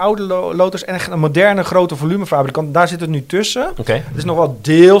maar, van het oude Lotus en echt een moderne grote volumefabrikant. Daar zit het nu tussen. Oké. Het is nog wel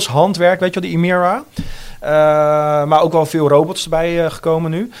deels handwerk, weet je wel, die Emira. Maar ook wel veel robots erbij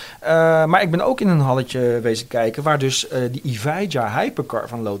gekomen nu. Maar ik ben ook in een halletje wezen kijken waar dus die Evija Hypercar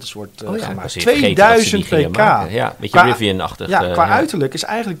van Lotus wordt gemaakt. 2000 pk. Ja, beetje Rivian-achtig. Qua uiterlijk is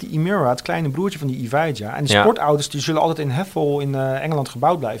eigenlijk die Emira het kleine broertje van die Evija. En die sportauto's die zullen altijd in Heffel in Engeland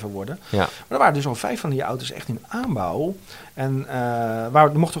gebouwd blijven worden. Ja. Maar er waren dus al 5 van die auto's echt in aanbouw. En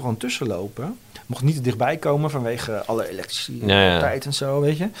er mochten gewoon tussen lopen. Mocht niet te dichtbij komen vanwege alle elektriciteit en zo,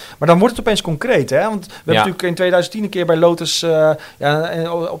 weet je. Maar dan wordt het opeens concreet, hè. Want we hebben natuurlijk in 2010 een keer bij Lotus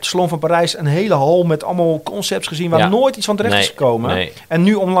op de Salon van Parijs een hele hal met allemaal concepts gezien waar nooit iets van terecht is gekomen. Nee. En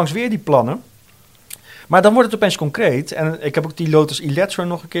nu onlangs weer die plannen. Maar dan wordt het opeens concreet. En ik heb ook die Lotus Electron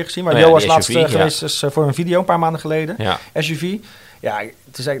nog een keer gezien, waar Joas laatst geweest is voor een video een paar maanden geleden. Ja. SUV. Ja,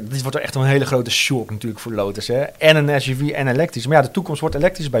 dit wordt echt een hele grote shock natuurlijk voor Lotus. Hè? En een SUV en elektrisch. Maar ja, de toekomst wordt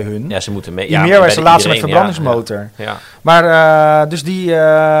elektrisch bij hun. Ja, ze moeten mee. Die meer is de laatste met verbrandingsmotor. Ja. Maar dus die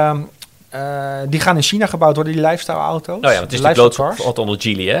gaan in China gebouwd worden, die lifestyle auto's. Oh ja, want het is de Lotus onder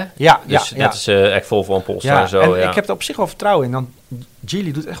Geely, hè? Ja, dus net is echt Volvo en Polestar en zo. En ik heb er op zich wel vertrouwen in. Want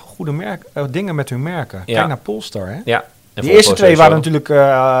Geely doet echt goede dingen met hun merken. Kijk naar Polestar, hè? Ja. De eerste twee waren natuurlijk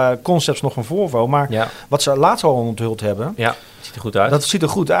concepts nog van Volvo. Maar wat ze laatst al onthuld hebben... Ja, ziet er goed uit. Dat ziet er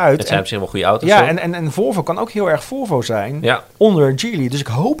goed uit. Het zijn op zich wel goede auto's. Ja, en Volvo kan ook heel erg Volvo zijn onder Geely. Dus ik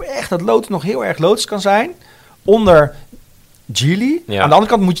hoop echt dat Lotus nog heel erg Lotus kan zijn onder Geely. Ja. Aan de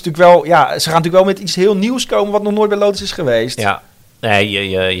andere kant moet je natuurlijk wel... Ja, ze gaan natuurlijk wel met iets heel nieuws komen wat nog nooit bij Lotus is geweest. Ja. Nee,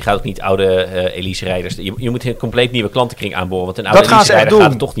 je gaat ook niet oude Elise-rijders... Je moet een compleet nieuwe klantenkring aanboren. Want een oude Elise-rijder gaat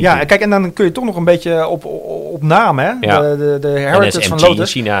het toch niet doen. Kijk, en dan kun je toch nog een beetje op naam, hè? Ja. De Heritage van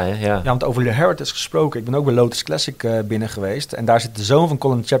Lotus. In China, hè? Ja, want over de Heritage gesproken. Ik ben ook bij Lotus Classic binnen geweest. En daar zit de zoon van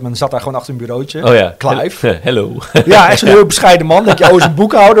Colin Chapman. Zat daar gewoon achter een bureautje. Oh ja. Clive. Hello. Ja, echt zo'n heel bescheiden man. Denk je, is een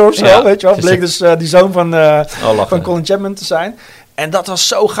boekhouder of zo, weet je wel. Bleek dus die zoon van Colin Chapman te zijn. En dat was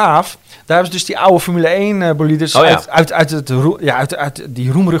zo gaaf. Daar hebben ze dus die oude Formule 1 bolides uit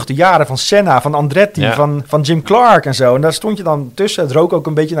die roemruchte jaren van Senna, van Andretti, van Jim Clark en zo. En daar stond je dan tussen. Het rook ook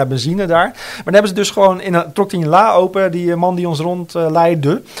een beetje naar benzine daar. Maar dan hebben ze dus gewoon, trok hij een la open, die man die ons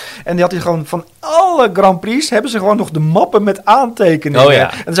rondleidde. En die had hij gewoon van alle Grand Prix, hebben ze gewoon nog de mappen met aantekeningen. Oh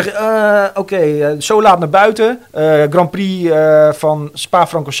ja. En dan zeg je, zo laat naar buiten. Grand Prix van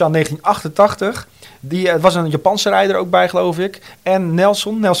Spa-Francorchamps 1988. Het was een Japanse rijder ook bij, geloof ik. En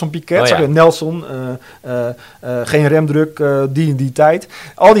Nelson Piquet. Nelson, geen remdruk, die tijd.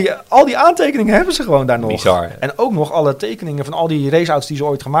 Al die aantekeningen hebben ze gewoon daar nog. Bizar. En ook nog alle tekeningen van al die raceauto's die ze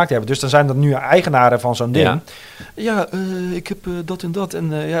ooit gemaakt hebben. Dus dan zijn dat nu eigenaren van zo'n ding. Ja, ik heb dat en dat.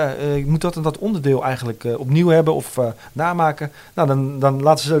 En ik moet dat en dat onderdeel eigenlijk opnieuw hebben of namaken. Nou, dan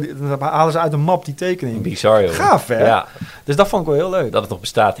halen ze uit een map die tekening. Bizar, joh. Gaaf, hè? Ja. Dus dat vond ik wel heel leuk. Dat het nog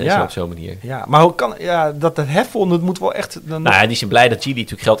bestaat, hè, op zo'n manier. Ja, maar hoe kan... Ja, dat het Heffel, dat moet wel echt... die zijn blij dat Geely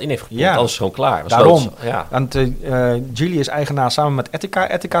natuurlijk geld in heeft gepompt. Alles is gewoon klaar. Daarom. Want Geely is eigenaar samen met Etica.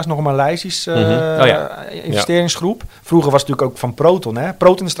 Etica is nog een Maleisische investeringsgroep. Vroeger was het natuurlijk ook van Proton, hè?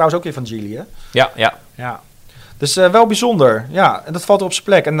 Proton is trouwens ook weer van Geely, hè? Ja. Dus wel bijzonder. Ja, en dat valt op zijn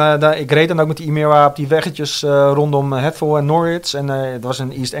plek. En ik reed dan ook met die Emira op die weggetjes rondom Heffel en Norwich. En dat was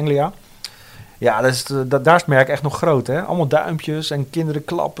in East Anglia. Ja, daar is het merk echt nog groot, hè? Allemaal duimpjes en kinderen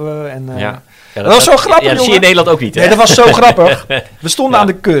klappen. En, dat was zo grappig, dat zie je in Nederland ook niet, hè? Nee, dat was zo grappig. We stonden aan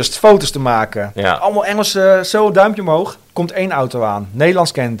de kust foto's te maken. Ja. Allemaal Engelsen, zo duimpje omhoog. Komt 1 auto aan.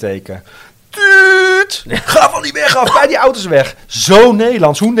 Nederlands kenteken. Tuut! Ga van die weg af, bij die auto's weg. Zo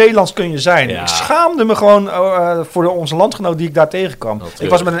Nederlands. Hoe Nederlands kun je zijn? Ja. Ik schaamde me gewoon voor onze landgenoot die ik daar tegenkwam. Ik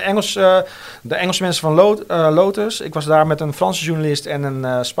was met de Engelse mensen van Lotus. Ik was daar met een Franse journalist en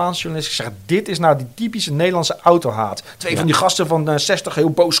een Spaanse journalist. Ik zeg, dit is nou die typische Nederlandse autohaat. 2 van die gasten van 60 heel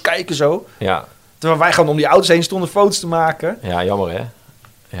boos kijken zo. Ja. Terwijl wij gewoon om die auto's heen stonden foto's te maken. Ja, jammer hè?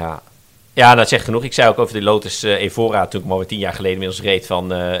 Ja, dat zegt genoeg. Ik zei ook over de Lotus Evora toen ik maar 10 jaar geleden inmiddels reed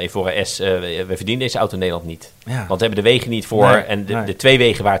van Evora S. We verdienen deze auto in Nederland niet. Ja. Want we hebben de wegen niet voor. Nee, en de 2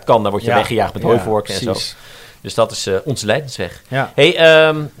 wegen waar het kan, daar word je weggejaagd met hooivorken en zo. Dus dat is onze lijdensweg. Ja. Hey,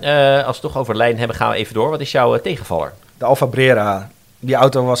 als we het toch over lijden hebben, gaan we even door. Wat is jouw tegenvaller? De Alfa Brera. Die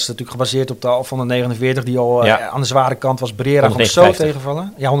auto was natuurlijk gebaseerd op de Alfa 149, die al aan de zware kant was. Brera vond ik zo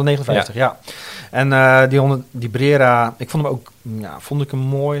tegenvallen. Ja, 159, ja. En die Brera, ik vond hem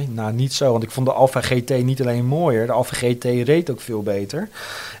mooi. Nou, niet zo, want ik vond de Alfa GT niet alleen mooier. De Alfa GT reed ook veel beter.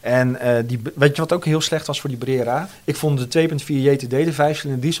 En weet je wat ook heel slecht was voor die Brera? Ik vond de 2.4 JTD, de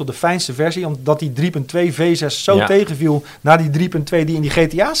 5-cilinder diesel, de fijnste versie. Omdat die 3.2 V6 zo tegenviel naar die 3.2 die in die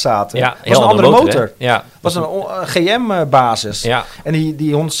GTA zaten. Ja, was een andere motor. Ja. Was een GM-basis. Ja. En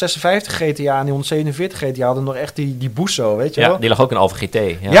die 156 GTA en die 147 GTA hadden nog echt die Busso, weet je wel? Die lag ook in Alfa GT.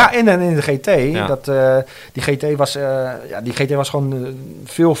 Ja, in de GT. Ja. Die GT GT was gewoon een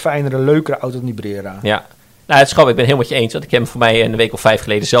veel fijnere, leukere auto dan die Brera. Ja. Nou, het is grappig, ik ben helemaal met je eens. Want ik heb hem voor mij een week of 5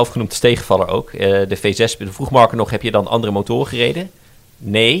 geleden zelf genoemd als tegenvaller ook. De V6, de vroegmarker nog, heb je dan andere motoren gereden?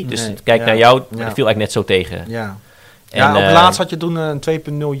 Nee, dus kijk naar jou, dat viel eigenlijk net zo tegen. Ja. En, op het laatst had je toen een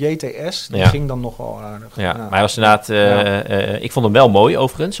 2.0 JTS. Die ging dan nog wel aardig. Ja, maar hij was inderdaad... ik vond hem wel mooi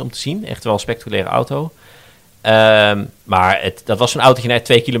overigens, om te zien. Echt wel een spectaculaire auto. Maar dat was zo'n autootje na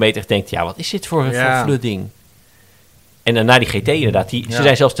 2 kilometer denkt, ja, wat is dit voor flooding? En daarna die GT inderdaad, ze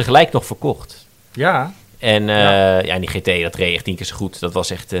zijn zelfs tegelijk nog verkocht. Ja. En die GT, dat reed echt 10 keer zo goed. Dat was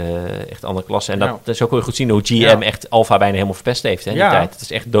echt andere klasse. En dat is ook heel goed zien hoe GM echt Alfa bijna helemaal verpest heeft in die tijd. Dat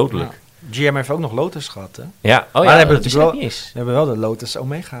is echt dodelijk. Ja. GM heeft ook nog Lotus gehad, hè? Ja, maar we hebben wel de Lotus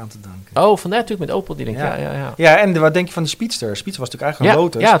Omega aan te danken. Oh, vandaar natuurlijk met Opel die denkt, ja, en wat denk je van de Speedster? Speedster was natuurlijk eigenlijk een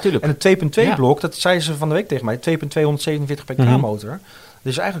Lotus. Ja, natuurlijk. En het 2.2 blok, dat zeiden ze van de week tegen mij, 2.2 147 pk motor.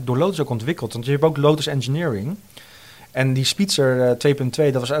 Dat is eigenlijk door Lotus ook ontwikkeld. Want je hebt ook Lotus Engineering. En die Speedster 2.2,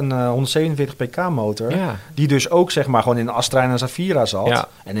 dat was een 147 pk motor. Ja. Die dus ook zeg maar gewoon in de Astra en een Zafira zat. Ja.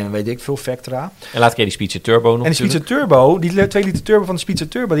 En in weet ik veel Vectra. En laat ik die Speedster Turbo nog. En die Speedster Turbo, die 2 liter turbo van de Speedster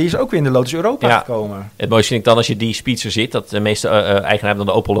Turbo, die is ook weer in de Lotus Europa gekomen. Het mooiste vind ik dan als je die Speedster zit, dat de meeste eigenaren hebben dan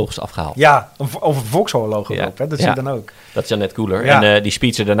de Opel logos afgehaald. Ja, of een Vauxhall logo op, hè? Dat zie je dan ook. Dat is dan net cooler. Ja. En die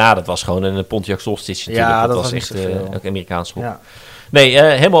Speedster daarna, dat was gewoon een Pontiac Solstice natuurlijk. Ja, dat was echt ook Amerikaans schop. Ja. Nee,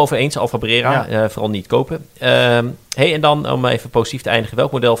 helemaal over eens. Alfa Brera, vooral niet kopen. En dan om even positief te eindigen.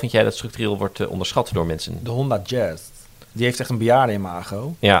 Welk model vind jij dat structureel wordt onderschat door mensen? De Honda Jazz. Die heeft echt een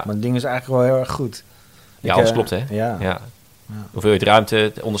bejaarde-imago. Ja. Maar het ding is eigenlijk wel heel erg goed. Ja, alles klopt, hè? Ja. Hoeveelheid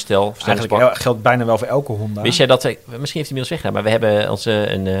ruimte, onderstel, eigenlijk geldt bijna wel voor elke Honda. Wist jij dat, misschien heeft hij inmiddels weggedaan, maar we hebben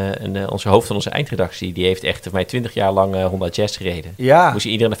onze hoofd van onze eindredactie, die heeft echt voor mij 20 jaar lang Honda Jazz gereden. Ja. Moest je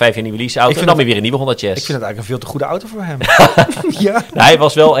iedere 5 jaar een nieuwe leaseauto en dan weer een nieuwe Honda Jazz. Ik vind het eigenlijk een veel te goede auto voor hem. Ja. Nou, hij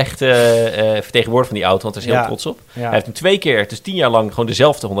was wel echt vertegenwoordiger van die auto, want hij is heel trots op. Ja. Hij heeft hem 2 keer, dus 10 jaar lang gewoon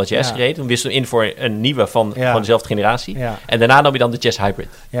dezelfde Honda Jazz gereden. Toen wisselde hem in voor een nieuwe van dezelfde generatie. Ja. En daarna nam je dan de Jazz Hybrid.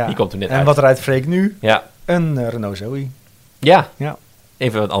 Ja. Die komt toen net uit. En wat rijdt Freek nu? Ja. Een Renault Zoe. Ja,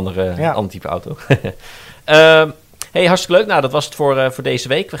 even wat ander type auto. Hartstikke leuk. Nou, dat was het voor deze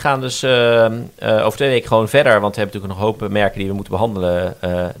week. We gaan dus over 2 weken gewoon verder. Want we hebben natuurlijk nog een hoop merken die we moeten behandelen.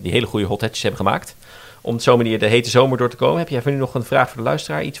 Die hele goede hot hatches hebben gemaakt. Om op zo'n manier de hete zomer door te komen. Heb jij voor nu nog een vraag voor de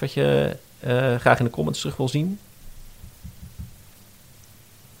luisteraar? Iets wat je graag in de comments terug wil zien?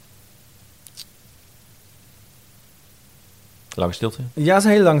 Lange stilte? Ja, het is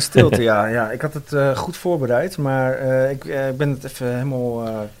een hele lange stilte, ja. Ik had het goed voorbereid, maar ik ben het even helemaal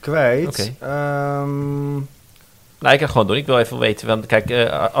kwijt. Okay. Nou, ik ga het gewoon doen. Ik wil even weten, want kijk,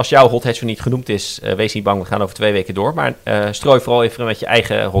 als jouw hot hatch niet genoemd is, wees niet bang, we gaan over 2 weken door. Maar strooi vooral even met je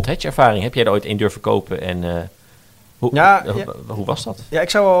eigen hot hatch ervaring. Heb jij er ooit een durven kopen en hoe was dat? Ja, ik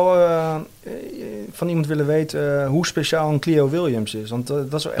zou wel van iemand willen weten hoe speciaal een Clio Williams is. Want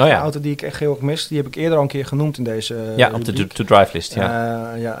dat is wel echt een auto die ik echt heel erg mis. Die heb ik eerder al een keer genoemd in deze op de to-drive list,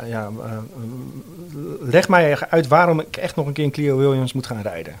 leg mij uit waarom ik echt nog een keer een Clio Williams moet gaan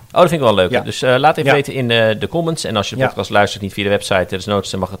rijden. Oh, dat vind ik wel leuk. Ja. Dus laat even weten in de comments. En als je de podcast luistert, niet via de website, desnoods,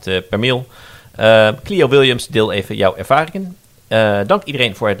 dan mag het per mail. Clio Williams, deel even jouw ervaringen. Dank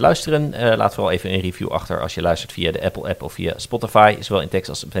iedereen voor het luisteren. Laat vooral even een review achter als je luistert via de Apple-app of via Spotify. Zowel in tekst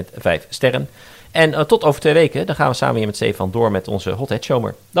als met 5 sterren. En tot over 2 weken. Dan gaan we samen hier met Stefan door met onze Hot Hatch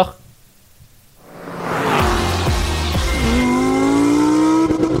Zomer. Dag!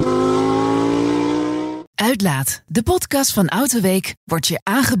 Uitlaat, de podcast van Autoweek, wordt je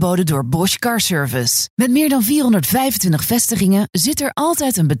aangeboden door Bosch Car Service. Met meer dan 425 vestigingen zit er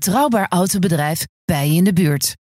altijd een betrouwbaar autobedrijf bij je in de buurt.